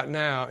back right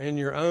now in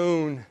your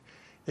own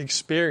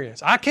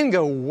experience. I can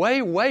go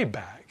way, way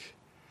back.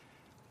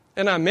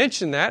 And I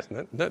mentioned that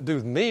to do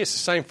with me. It's the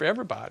same for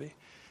everybody.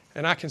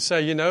 And I can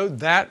say,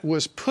 that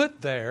was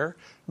put there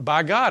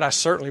by God. I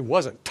certainly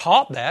wasn't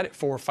taught that at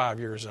 4 or 5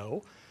 years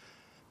old.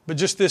 But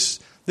just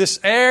this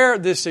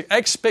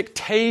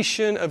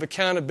expectation of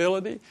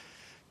accountability.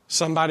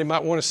 Somebody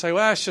might want to say,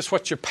 well, that's just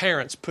what your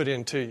parents put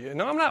into you.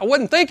 No, I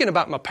wasn't thinking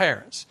about my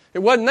parents. It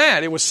wasn't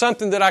that. It was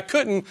something that I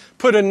couldn't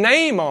put a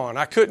name on.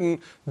 I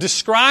couldn't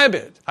describe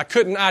it. I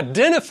couldn't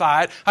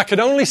identify it. I could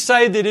only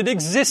say that it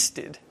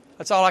existed.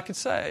 That's all I could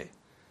say.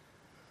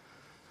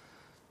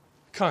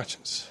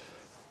 Conscience.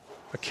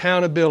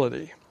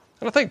 Accountability.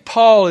 And I think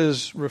Paul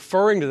is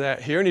referring to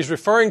that here, and he's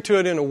referring to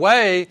it in a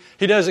way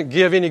he doesn't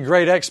give any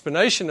great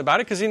explanation about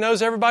it because he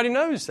knows everybody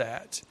knows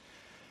that.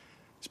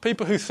 It's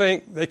people who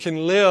think they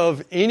can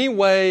live any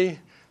way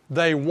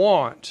they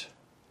want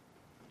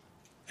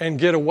and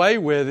get away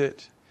with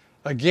it,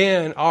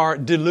 again, are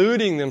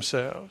deluding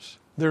themselves.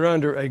 They're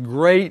under a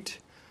great,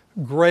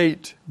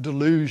 great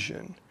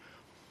delusion.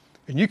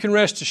 And you can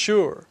rest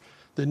assured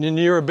that in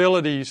your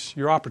abilities,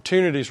 your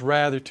opportunities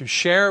rather, to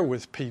share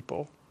with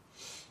people,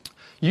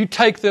 you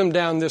take them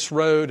down this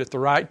road at the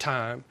right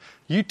time,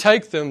 you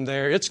take them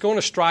there, it's going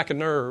to strike a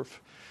nerve.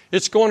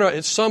 It's going to,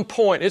 at some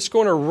point, it's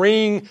going to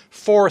ring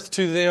forth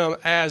to them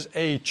as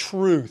a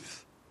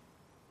truth.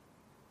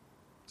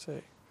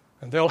 See?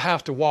 And they'll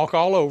have to walk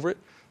all over it.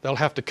 They'll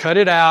have to cut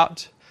it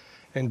out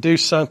and do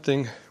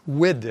something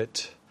with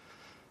it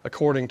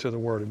according to the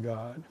Word of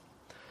God.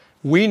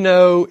 We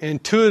know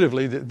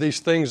intuitively that these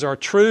things are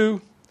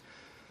true,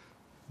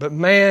 but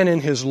man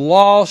in his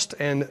lost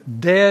and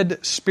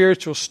dead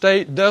spiritual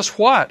state does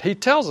what? He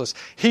tells us.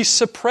 He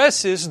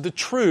suppresses the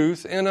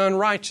truth in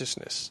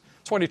unrighteousness.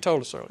 That's what he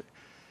told us earlier.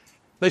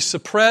 They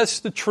suppress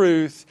the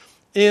truth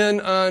in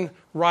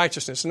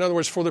unrighteousness. In other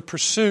words, for the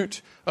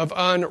pursuit of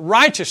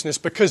unrighteousness,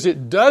 because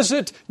it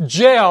doesn't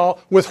gel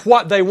with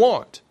what they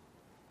want.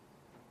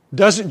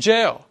 Doesn't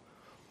gel.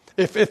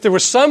 If there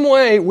was some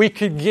way we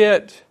could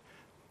get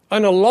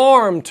an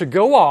alarm to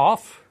go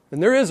off,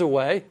 and there is a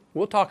way,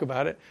 we'll talk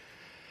about it.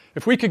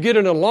 If we could get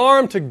an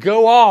alarm to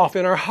go off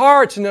in our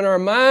hearts and in our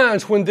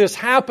minds when this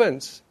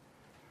happens,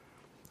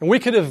 and we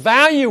could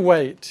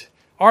evaluate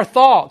our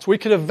thoughts, we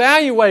could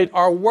evaluate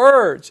our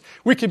words,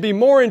 we could be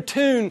more in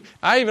tune,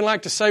 I even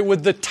like to say,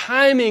 with the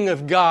timing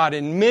of God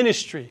in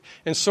ministry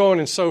and so on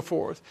and so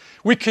forth.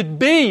 We could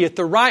be at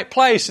the right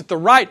place at the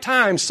right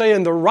time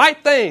saying the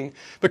right thing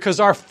because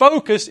our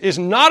focus is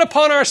not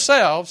upon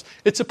ourselves,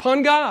 it's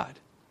upon God.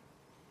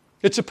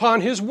 It's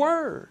upon His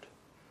Word.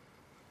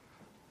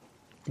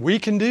 We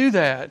can do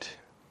that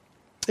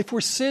if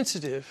we're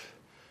sensitive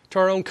to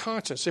our own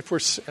conscience, if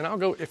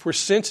we're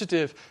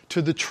sensitive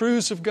to the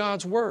truths of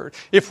God's Word,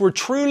 if we're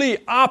truly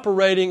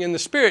operating in the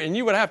Spirit. And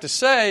you would have to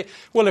say,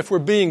 well, if we're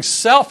being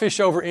selfish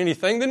over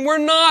anything, then we're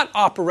not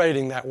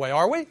operating that way,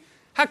 are we?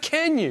 How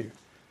can you?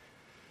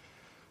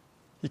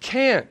 You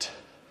can't.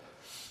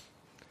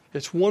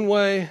 It's one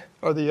way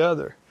or the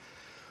other.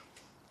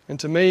 And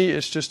to me,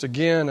 it's just,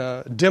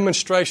 again,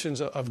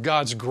 demonstrations of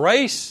God's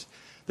grace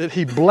that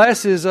He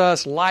blesses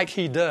us like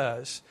He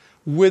does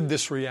with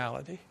this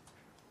reality.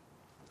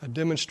 A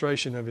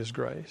demonstration of His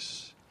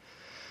grace.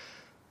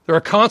 There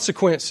are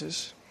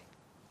consequences.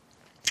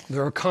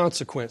 There are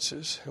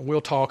consequences, and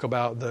we'll talk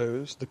about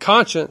those. The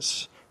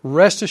conscience,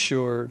 rest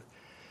assured,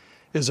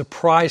 is a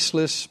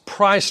priceless,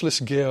 priceless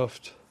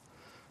gift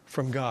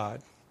from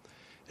God.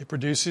 It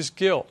produces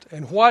guilt.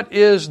 And what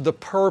is the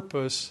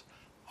purpose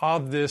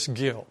of this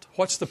guilt?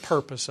 What's the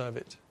purpose of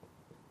it?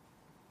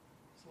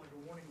 It's like a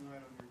warning light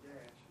on your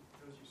dash. It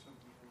tells you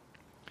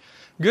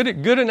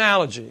something. Good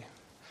analogy.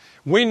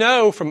 We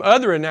know from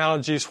other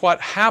analogies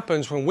what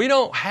happens when we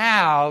don't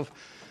have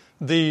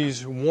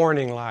these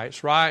warning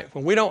lights, right?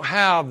 When we don't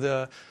have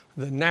the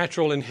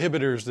natural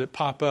inhibitors that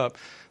pop up.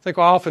 I think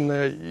often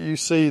you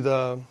see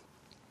the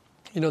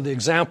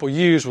example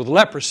used with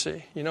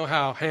leprosy. You know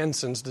how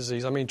Hansen's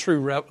disease, true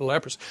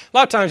leprosy. A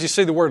lot of times you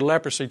see the word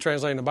leprosy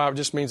translated in the Bible, it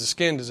just means a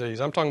skin disease.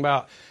 I'm talking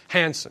about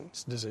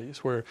Hansen's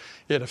disease, where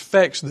it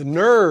affects the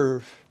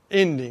nerve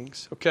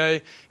endings,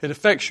 okay? It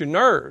affects your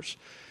nerves.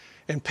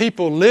 And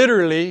people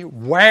literally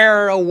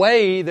wear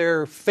away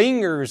their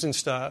fingers and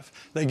stuff.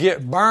 They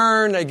get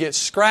burned, they get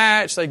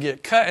scratched, they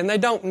get cut, and they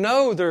don't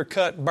know they're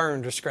cut,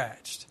 burned, or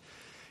scratched.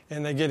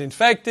 and they get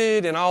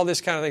infected and all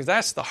this kind of things.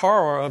 That's the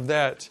horror of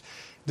that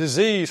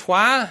disease.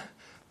 Why?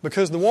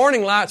 Because the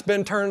warning light's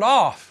been turned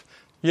off.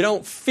 You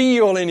don't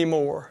feel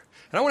anymore.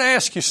 And I want to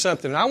ask you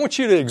something. I want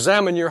you to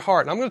examine your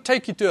heart. And I'm going to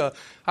take you to,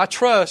 I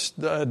trust,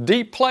 a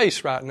deep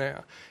place right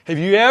now. Have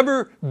you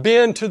ever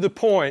been to the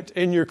point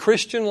in your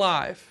Christian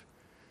life?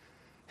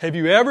 Have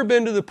you ever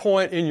been to the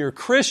point in your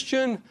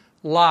Christian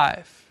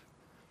life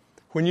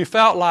when you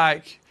felt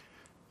like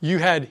you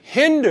had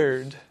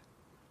hindered,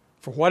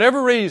 for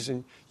whatever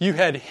reason, you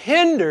had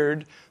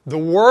hindered the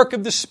work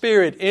of the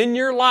Spirit in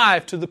your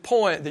life to the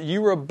point that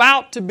you were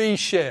about to be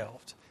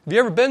shelved? Have you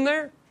ever been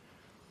there?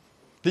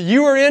 That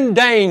you were in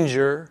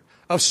danger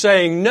of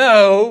saying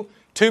no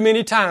too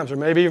many times, or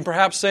maybe even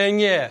perhaps saying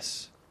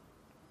yes.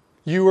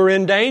 You were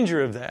in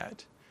danger of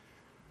that.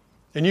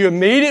 And you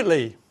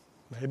immediately,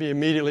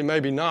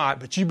 maybe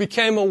not, but you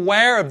became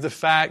aware of the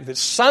fact that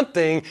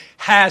something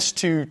has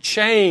to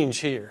change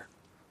here.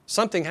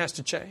 Something has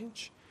to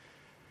change.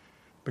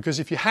 Because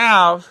if you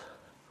have,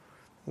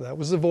 that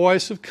was the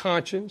voice of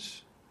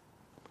conscience,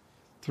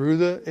 through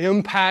the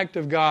impact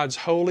of God's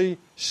Holy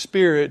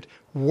Spirit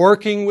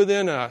working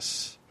within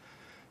us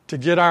to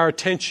get our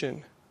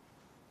attention,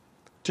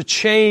 to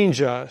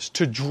change us,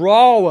 to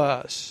draw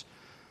us,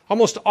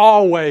 almost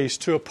always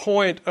to a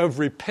point of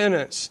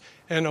repentance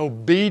and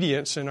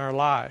obedience in our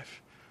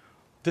life.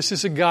 This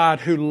is a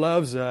God who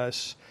loves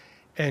us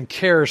and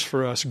cares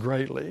for us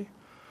greatly.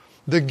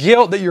 The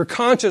guilt that your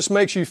conscience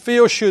makes you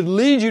feel should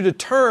lead you to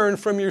turn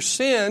from your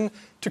sin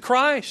to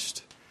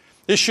Christ.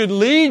 It should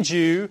lead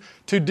you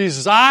to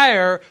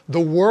desire the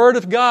Word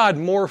of God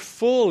more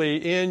fully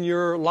in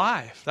your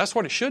life. That's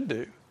what it should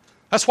do.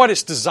 That's what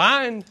it's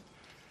designed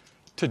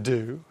to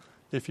do,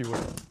 if you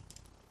will.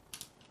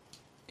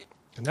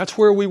 And that's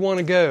where we want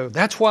to go.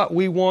 That's what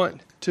we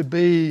want to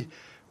be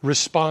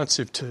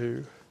responsive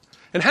to.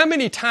 And how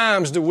many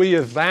times do we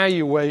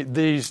evaluate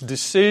these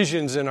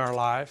decisions in our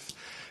life?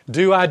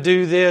 Do I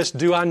do this?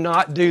 Do I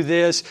not do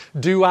this?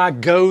 Do I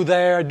go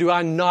there? Do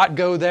I not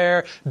go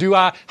there? Do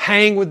I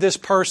hang with this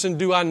person?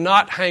 Do I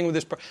not hang with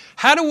this person?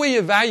 How do we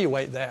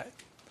evaluate that?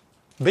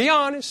 Be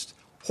honest.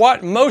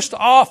 What most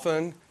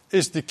often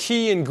is the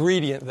key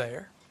ingredient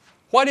there?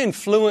 What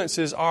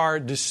influences our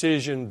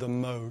decision the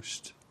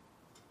most?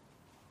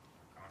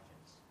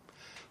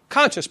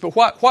 Conscience, but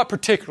what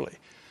particularly?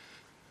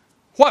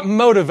 What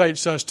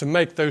motivates us to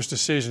make those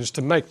decisions,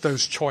 to make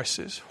those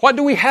choices? What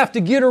do we have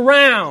to get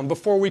around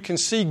before we can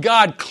see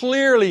God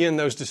clearly in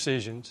those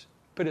decisions?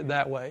 Put it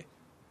that way.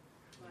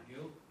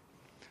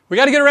 We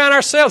got to get around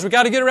ourselves. We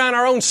got to get around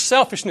our own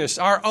selfishness,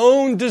 our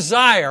own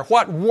desire,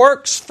 what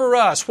works for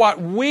us,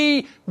 what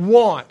we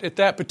want at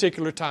that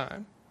particular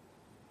time.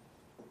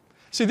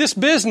 See, this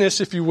business,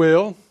 if you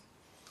will,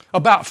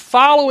 about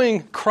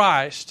following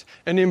Christ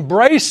and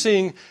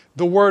embracing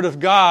the Word of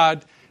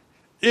God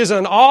is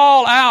an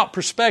all-out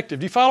perspective.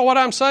 Do you follow what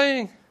I'm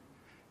saying?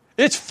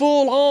 It's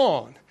full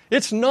on.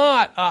 It's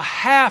not a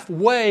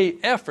halfway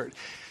effort.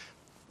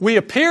 We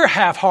appear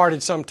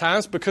half-hearted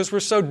sometimes because we're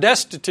so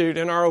destitute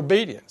in our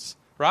obedience,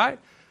 right?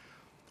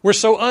 We're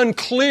so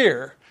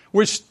unclear.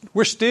 We're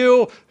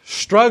still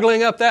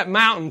struggling up that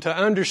mountain to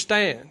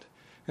understand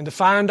and to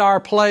find our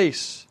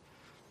place.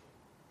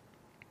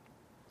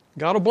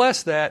 God will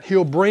bless that.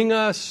 He'll bring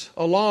us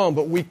along,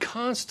 but we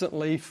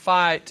constantly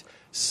fight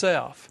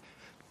self.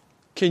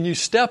 Can you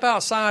step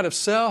outside of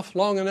self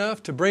long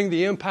enough to bring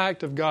the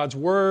impact of God's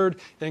Word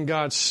and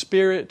God's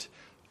Spirit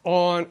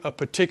on a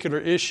particular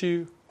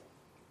issue?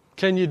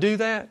 Can you do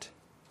that?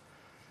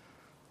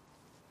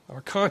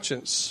 Our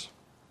conscience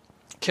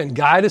can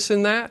guide us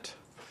in that.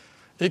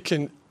 It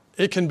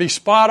can be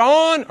spot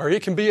on, or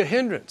it can be a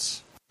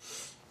hindrance.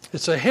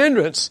 It's a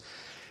hindrance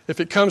if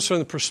it comes from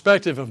the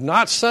perspective of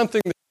not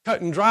something that's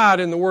cut and dried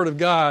in the Word of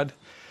God,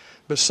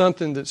 but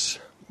something that's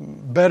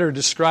better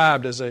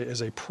described as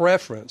a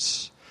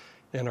preference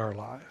in our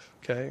life.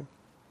 Okay?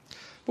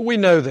 But we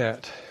know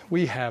that.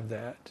 We have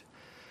that.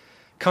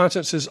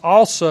 Conscience is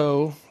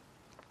also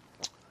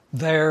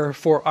there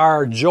for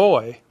our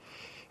joy.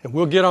 And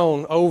we'll get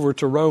on over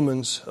to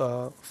Romans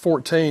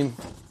 14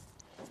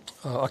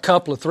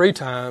 three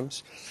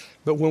times.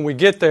 But when we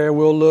get there,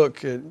 we'll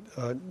look at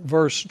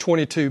verse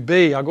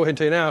 22b. I'll go ahead and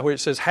tell you now where it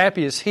says,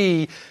 "Happy is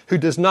he who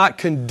does not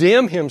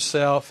condemn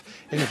himself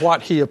in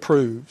what he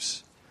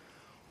approves."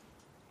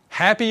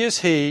 Happy is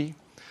he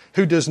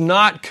who does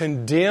not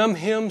condemn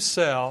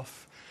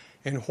himself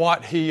in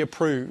what he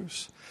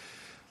approves.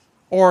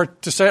 Or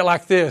to say it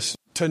like this,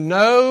 to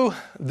know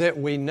that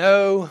we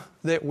know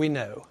that we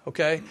know,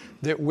 okay?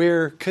 That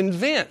we're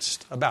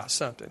convinced about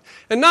something.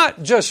 And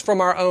not just from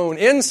our own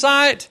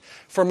insight,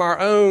 from our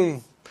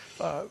own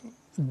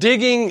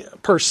digging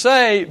per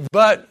se,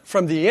 but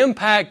from the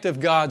impact of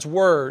God's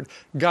Word.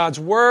 God's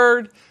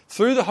Word,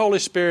 through the Holy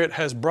Spirit,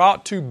 has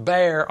brought to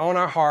bear on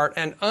our heart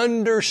an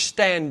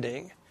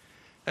understanding.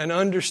 An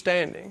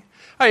understanding.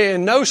 Hey,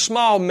 in no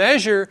small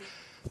measure,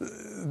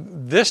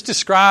 this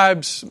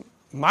describes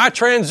my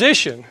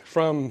transition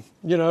from,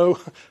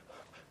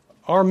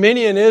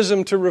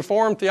 Arminianism to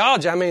Reformed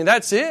theology. I mean,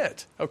 that's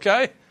it,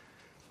 okay?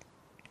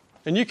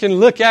 And you can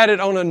look at it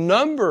on a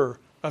number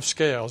of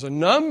scales, a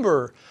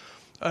number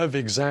of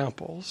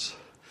examples.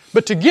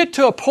 But to get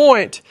to a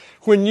point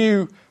when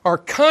you are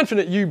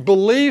confident you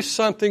believe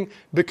something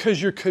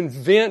because you're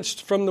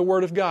convinced from the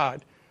Word of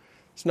God,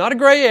 it's not a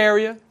gray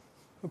area,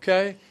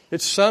 okay?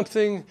 It's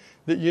something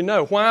that you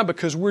know. Why?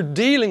 Because we're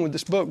dealing with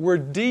this book. We're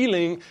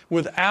dealing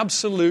with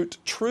absolute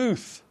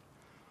truth.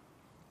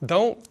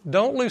 Don't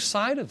lose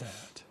sight of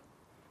that.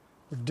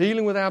 We're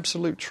dealing with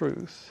absolute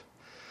truth.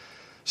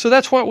 So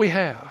that's what we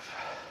have.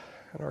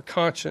 And our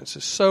conscience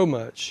is so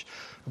much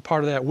a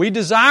part of that. We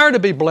desire to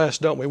be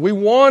blessed, don't we? We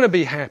want to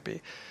be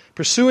happy.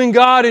 Pursuing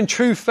God in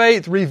true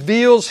faith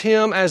reveals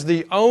Him as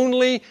the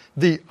only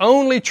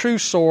true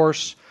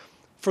source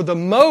for the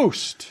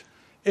most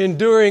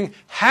enduring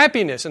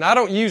happiness. And I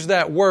don't use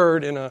that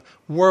word in a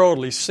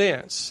worldly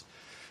sense.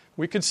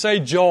 We could say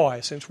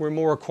joy, since we're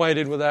more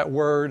acquainted with that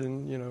word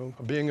and,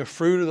 being a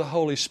fruit of the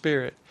Holy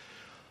Spirit.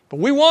 But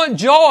we want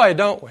joy,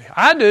 don't we?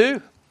 I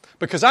do.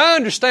 Because I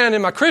understand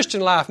in my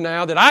Christian life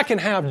now that I can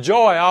have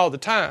joy all the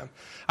time.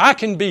 I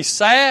can be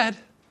sad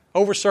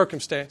over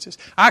circumstances.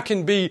 I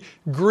can be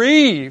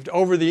grieved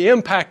over the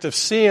impact of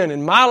sin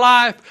in my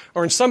life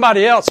or in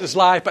somebody else's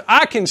life, but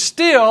I can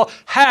still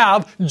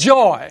have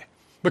joy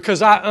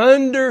because I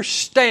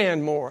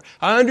understand more.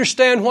 I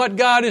understand what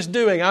God is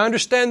doing. I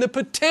understand the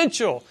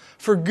potential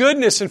for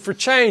goodness and for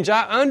change.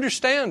 I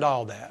understand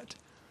all that.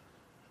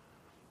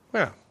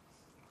 Well,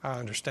 I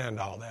understand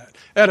all that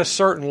at a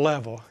certain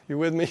level. You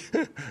with me?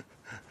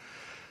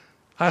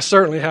 I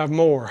certainly have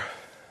more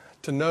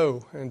to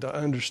know and to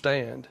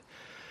understand.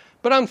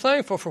 But I'm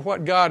thankful for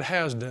what God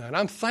has done.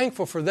 I'm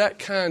thankful for that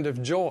kind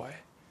of joy.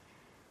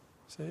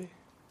 See?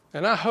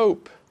 And I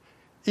hope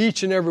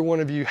each and every one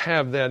of you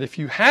have that. If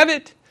you have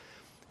it,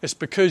 it's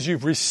because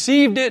you've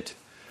received it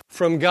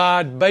from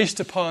God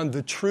based upon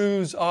the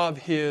truths of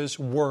His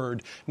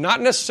Word, not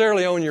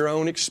necessarily on your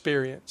own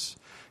experience.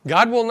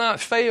 God will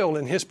not fail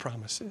in His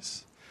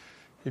promises.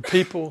 Your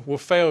people will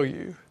fail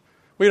you.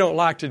 We don't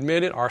like to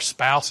admit it. Our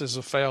spouses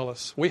will fail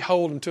us. We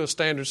hold them to a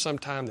standard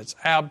sometimes that's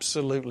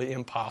absolutely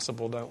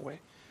impossible, don't we?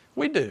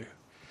 We do.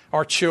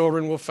 Our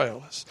children will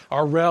fail us.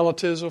 Our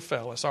relatives will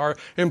fail us. Our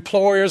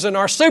employers and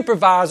our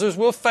supervisors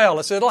will fail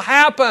us. It'll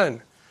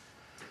happen.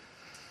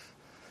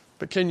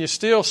 But can you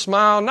still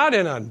smile? Not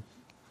in a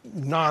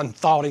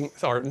non-thinking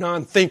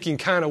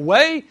kind of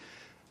way,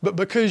 but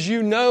because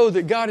you know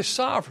that God is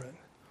sovereign.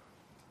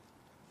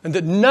 And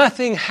that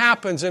nothing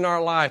happens in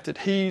our life that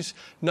He's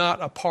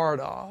not a part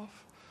of.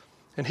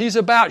 And He's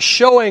about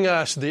showing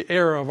us the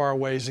error of our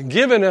ways and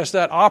giving us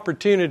that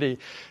opportunity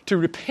to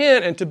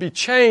repent and to be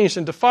changed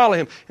and to follow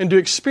Him and to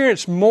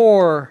experience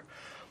more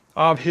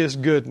of His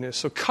goodness.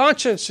 So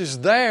conscience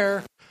is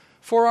there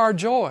for our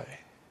joy.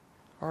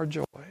 Our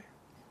joy.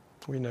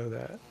 We know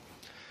that.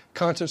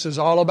 Conscience is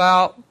all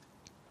about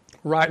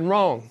right and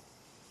wrong.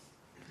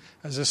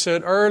 As I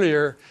said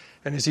earlier,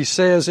 and as he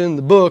says in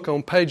the book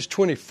on page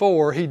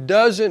 24, he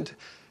doesn't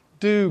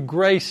do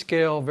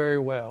grayscale very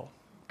well.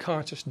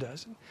 Conscience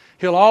doesn't.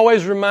 He'll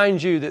always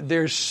remind you that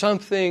there's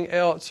something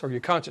else, or your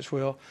conscience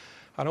will.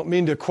 I don't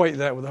mean to equate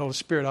that with the Holy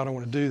Spirit. I don't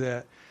want to do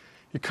that.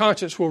 Your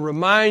conscience will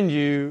remind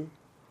you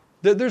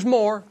that there's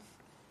more.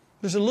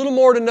 There's a little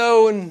more to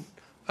know and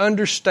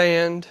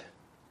understand.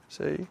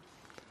 See?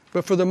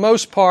 But for the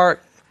most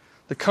part,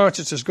 the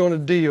conscience is going to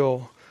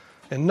deal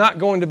and not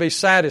going to be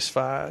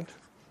satisfied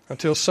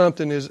until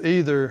something is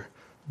either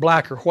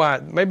black or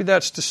white. Maybe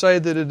that's to say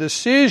that a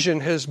decision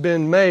has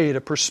been made,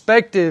 a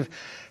perspective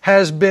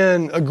has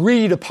been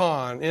agreed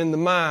upon in the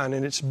mind,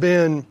 and it's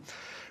been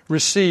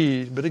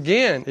received. But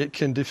again, it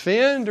can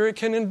defend or it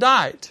can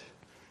indict.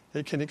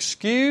 It can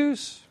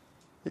excuse.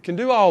 It can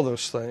do all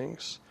those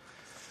things.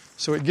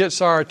 So it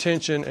gets our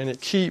attention and it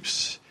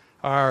keeps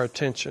our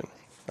attention.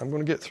 I'm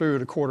going to get through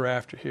at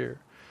 1:15 here.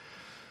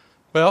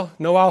 Well,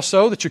 know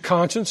also that your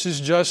conscience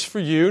is just for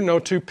you. No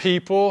two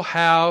people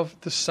have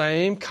the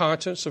same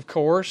conscience, of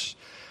course.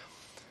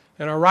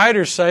 And our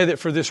writers say that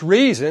for this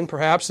reason,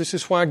 perhaps this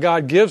is why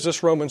God gives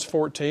us Romans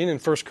 14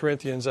 and 1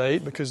 Corinthians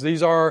 8, because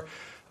these are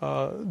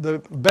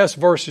the best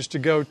verses to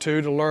go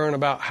to learn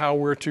about how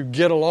we're to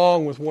get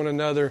along with one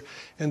another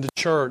in the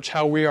church,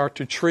 how we are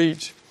to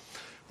treat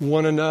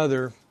one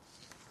another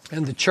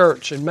in the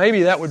church. And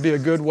maybe that would be a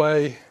good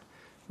way,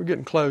 we're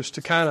getting close,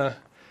 to kind of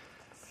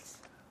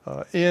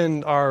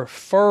in our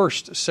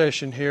first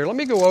session here. Let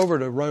me go over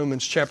to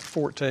Romans chapter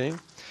 14.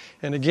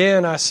 And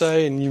again, I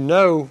say, and you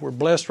know, we're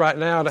blessed right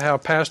now to have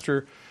a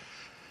pastor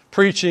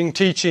preaching,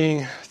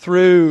 teaching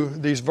through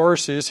these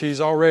verses.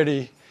 He's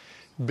already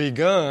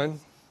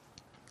begun.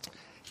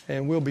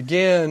 And we'll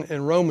begin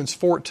in Romans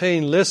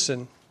 14.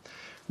 Listen,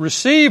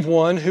 receive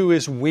one who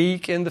is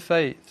weak in the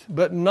faith,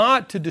 but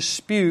not to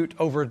dispute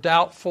over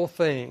doubtful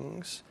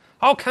things.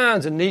 All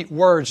kinds of neat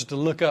words to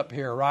look up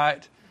here,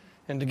 right?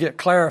 And to get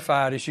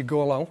clarified as you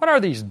go along. What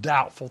are these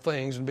doubtful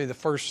things would be the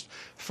first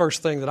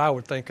thing that I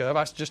would think of.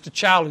 That's just a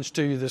challenge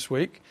to you this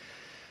week.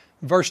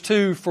 Verse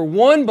 2, for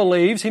one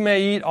believes he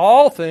may eat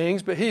all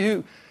things, but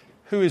he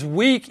who is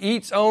weak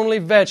eats only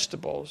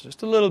vegetables,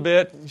 just a little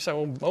bit. You say,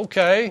 well,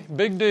 okay,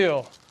 big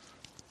deal.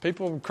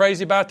 People are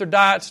crazy about their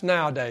diets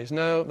nowadays.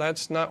 No,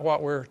 that's not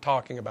what we're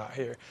talking about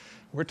here.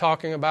 We're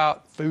talking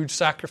about food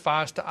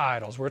sacrificed to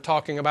idols. We're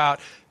talking about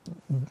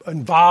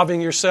involving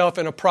yourself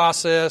in a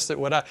process that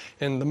would,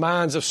 in the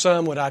minds of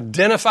some, would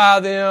identify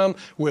them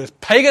with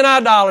pagan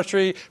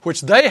idolatry,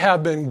 which they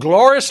have been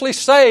gloriously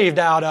saved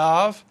out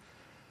of.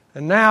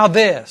 And now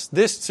this,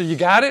 so you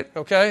got it?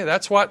 Okay,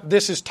 that's what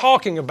this is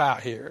talking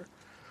about here.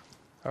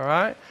 All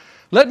right?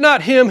 Let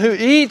not him who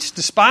eats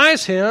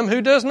despise him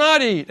who does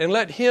not eat, and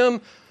let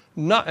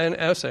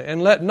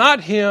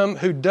not him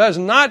who does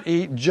not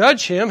eat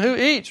judge him who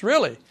eats.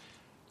 Really,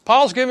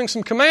 Paul's giving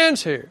some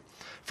commands here.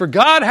 For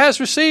God has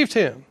received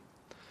him.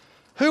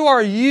 Who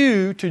are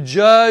you to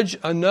judge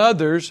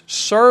another's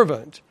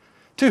servant?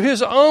 To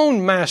his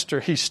own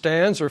master he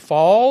stands or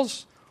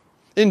falls.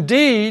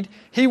 Indeed,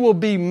 he will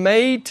be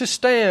made to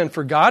stand,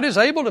 for God is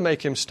able to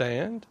make him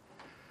stand.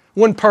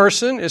 One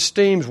person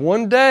esteems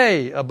one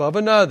day above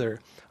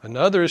another.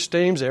 Another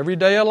esteems every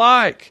day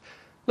alike.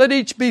 Let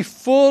each be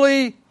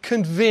fully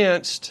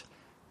convinced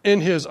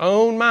in his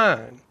own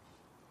mind.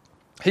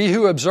 He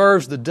who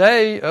observes the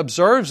day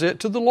observes it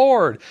to the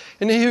Lord.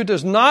 And he who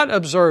does not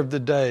observe the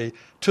day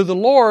to the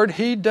Lord,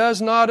 he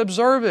does not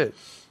observe it.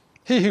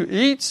 He who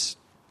eats,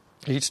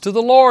 eats to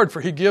the Lord,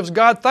 for he gives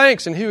God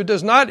thanks. And he who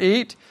does not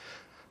eat,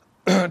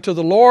 to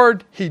the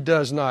Lord he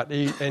does not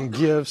eat and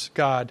gives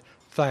God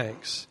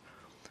thanks.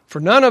 For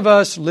none of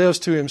us lives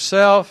to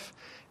himself,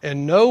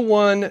 and no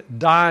one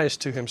dies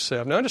to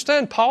himself. Now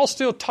understand, Paul's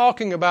still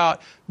talking about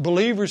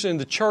believers in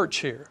the church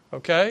here,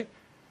 okay?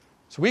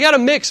 So we got a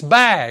mixed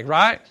bag,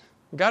 right?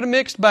 We got a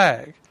mixed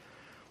bag.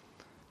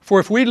 For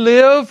if we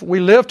live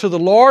to the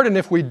Lord, and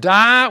if we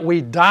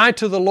die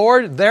to the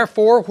Lord.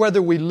 Therefore,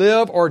 whether we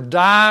live or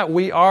die,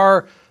 we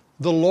are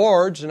the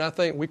Lord's. And I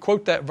think we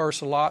quote that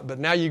verse a lot, but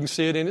now you can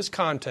see it in its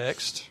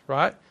context,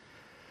 right?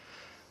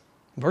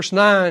 Verse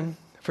 9,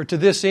 for to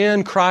this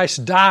end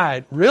Christ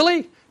died.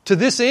 Really? To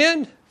this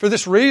end? For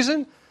this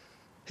reason?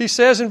 He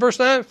says in verse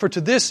 9, for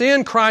to this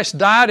end Christ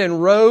died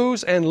and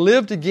rose and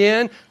lived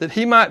again, that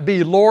he might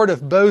be Lord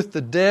of both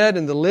the dead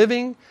and the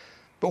living.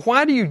 But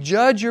why do you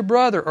judge your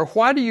brother, or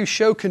why do you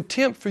show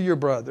contempt for your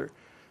brother?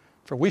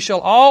 For we shall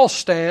all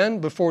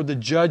stand before the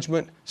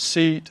judgment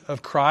seat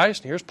of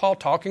Christ. And here's Paul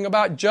talking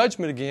about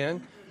judgment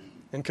again,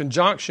 in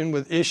conjunction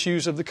with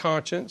issues of the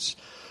conscience.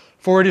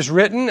 For it is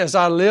written, as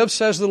I live,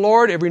 says the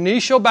Lord, every knee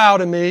shall bow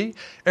to me,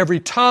 every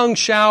tongue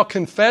shall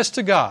confess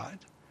to God.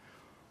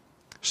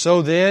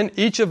 So then,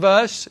 each of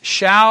us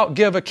shall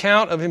give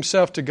account of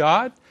himself to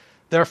God.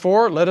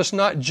 Therefore, let us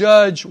not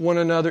judge one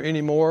another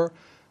anymore,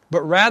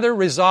 but rather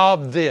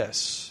resolve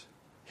this.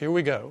 Here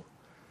we go.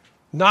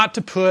 Not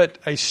to put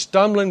a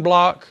stumbling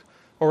block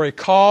or a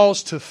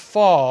cause to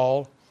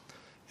fall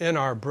in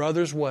our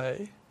brother's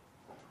way.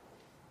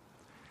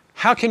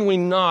 How can we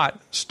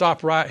not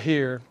stop right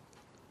here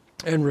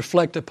and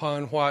reflect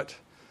upon what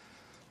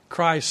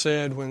Christ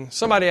said when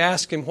somebody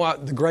asked him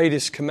what the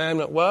greatest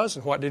commandment was,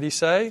 and what did he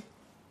say?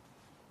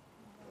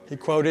 He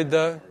quoted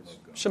the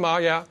Shema,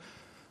 yeah.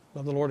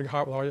 Love the Lord your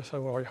heart with all your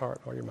soul, all your heart,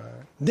 all your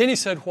mind. Then he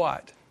said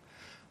what?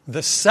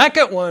 The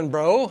second one,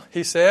 bro,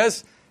 he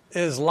says,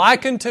 is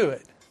likened to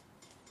it.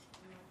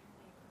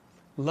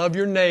 Love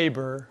your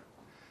neighbor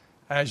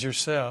as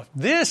yourself.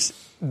 This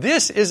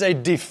is a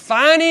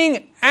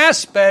defining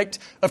aspect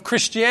of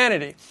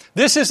Christianity.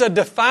 This is a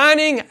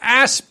defining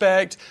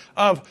aspect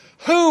of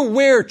who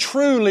we're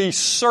truly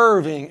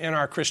serving in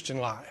our Christian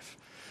life.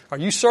 Are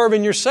you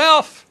serving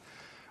yourself?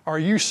 Or are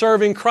you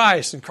serving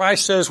Christ? And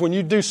Christ says when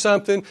you do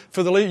something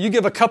for the leader, you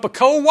give a cup of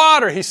cold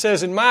water. He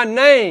says, in my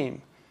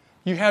name,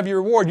 you have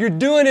your reward. You're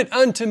doing it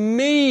unto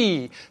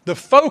me. The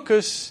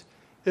focus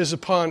is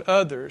upon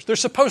others. They're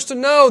supposed to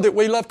know that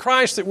we love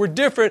Christ, that we're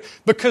different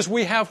because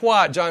we have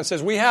what? John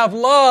says, we have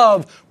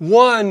love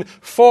one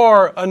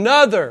for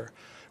another.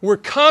 We're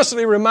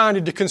constantly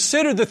reminded to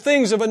consider the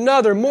things of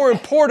another more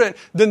important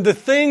than the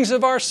things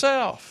of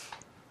ourselves.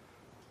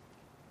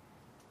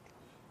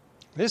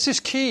 This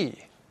is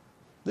key.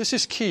 This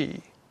is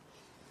key.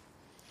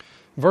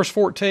 Verse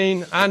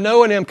 14, I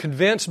know and am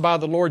convinced by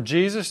the Lord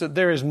Jesus that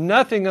there is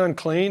nothing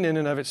unclean in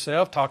and of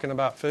itself, talking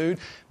about food,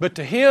 but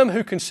to him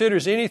who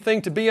considers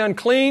anything to be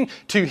unclean,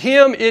 to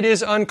him it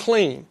is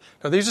unclean.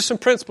 Now these are some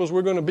principles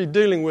we're going to be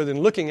dealing with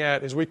and looking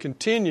at as we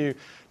continue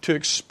to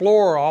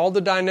explore all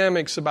the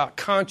dynamics about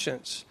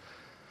conscience.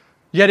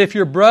 Yet if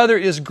your brother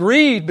is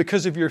grieved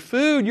because of your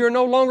food, you're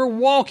no longer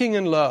walking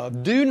in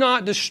love. Do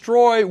not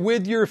destroy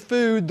with your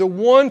food the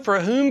one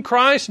for whom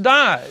Christ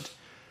died.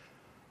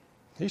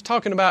 He's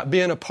talking about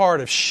being a part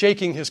of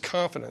shaking his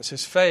confidence,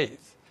 his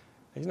faith.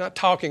 He's not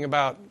talking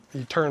about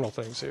eternal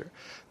things here.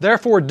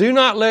 Therefore, do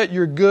not let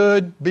your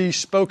good be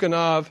spoken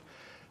of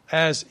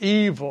as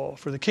evil.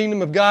 For the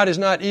kingdom of God is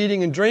not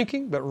eating and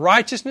drinking, but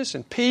righteousness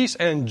and peace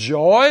and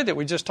joy that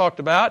we just talked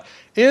about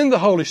in the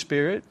Holy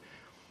Spirit.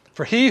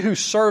 For he who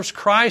serves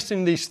Christ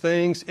in these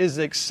things is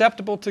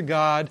acceptable to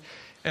God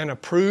and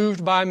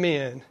approved by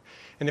men.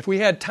 And if we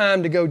had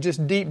time to go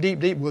just deep,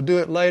 we'll do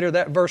it later.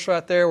 That verse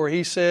right there where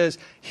he says,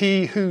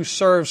 he who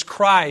serves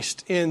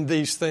Christ in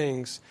these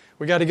things.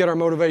 We got to get our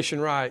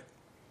motivation right.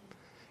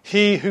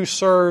 He who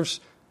serves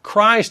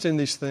Christ in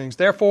these things.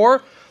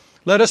 Therefore,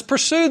 let us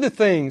pursue the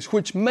things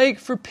which make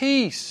for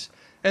peace,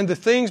 and the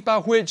things by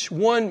which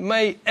one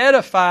may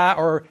edify,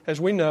 or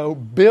as we know,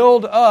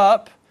 build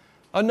up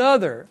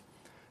another.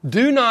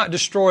 Do not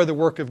destroy the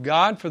work of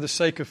God for the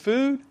sake of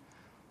food.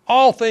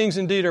 All things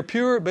indeed are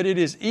pure, but it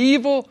is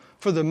evil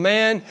for the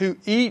man who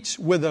eats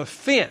with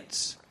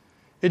offense.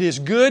 It is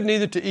good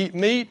neither to eat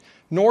meat,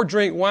 nor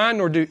drink wine,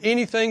 nor do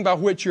anything by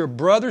which your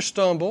brother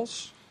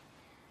stumbles.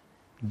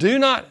 Do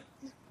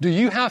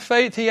you have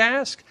faith, he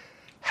asked?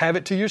 Have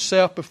it to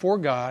yourself before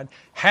God.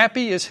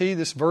 Happy is he,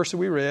 this verse that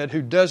we read,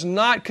 who does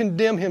not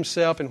condemn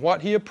himself in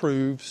what he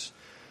approves,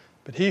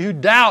 but he who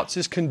doubts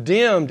is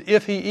condemned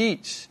if he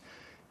eats,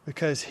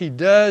 because he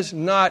does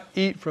not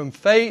eat from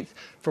faith,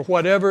 for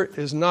whatever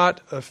is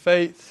not of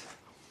faith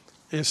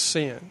is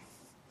sin.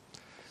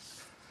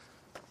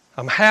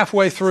 I'm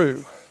halfway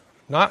through,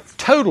 not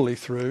totally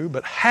through,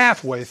 but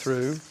halfway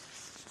through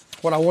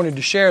what I wanted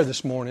to share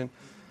this morning.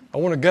 I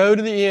want to go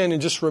to the end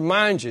and just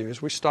remind you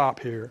as we stop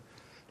here.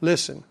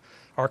 Listen,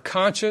 our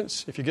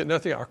conscience, if you get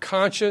nothing, our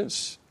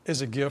conscience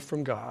is a gift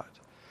from God.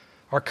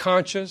 Our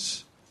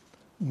conscience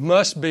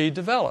must be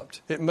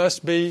developed. It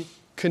must be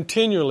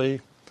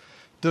continually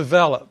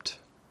developed.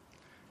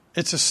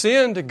 It's a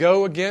sin to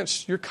go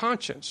against your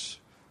conscience.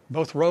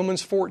 Both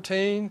Romans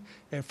 14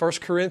 and 1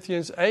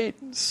 Corinthians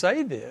 8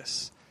 say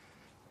this.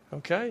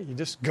 Okay? You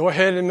just go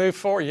ahead and move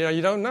forward.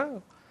 You don't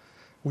know.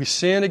 We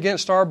sin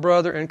against our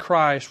brother in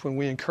Christ when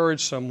we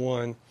encourage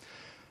someone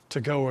to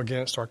go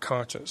against our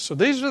conscience. So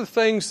these are the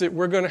things that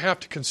we're going to have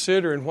to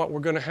consider and what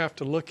we're going to have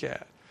to look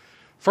at.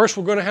 First,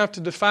 we're going to have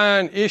to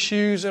define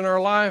issues in our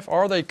life.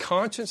 Are they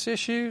conscience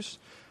issues?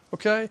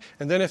 Okay?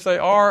 And then if they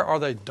are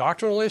they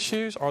doctrinal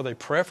issues? Are they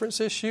preference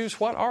issues?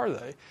 What are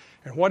they?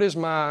 And what is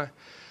my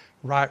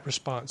right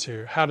response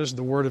here? How does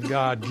the Word of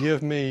God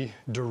give me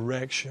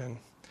direction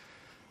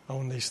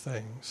on these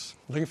things?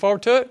 Looking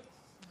forward to it?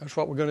 That's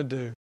what we're going to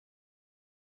do.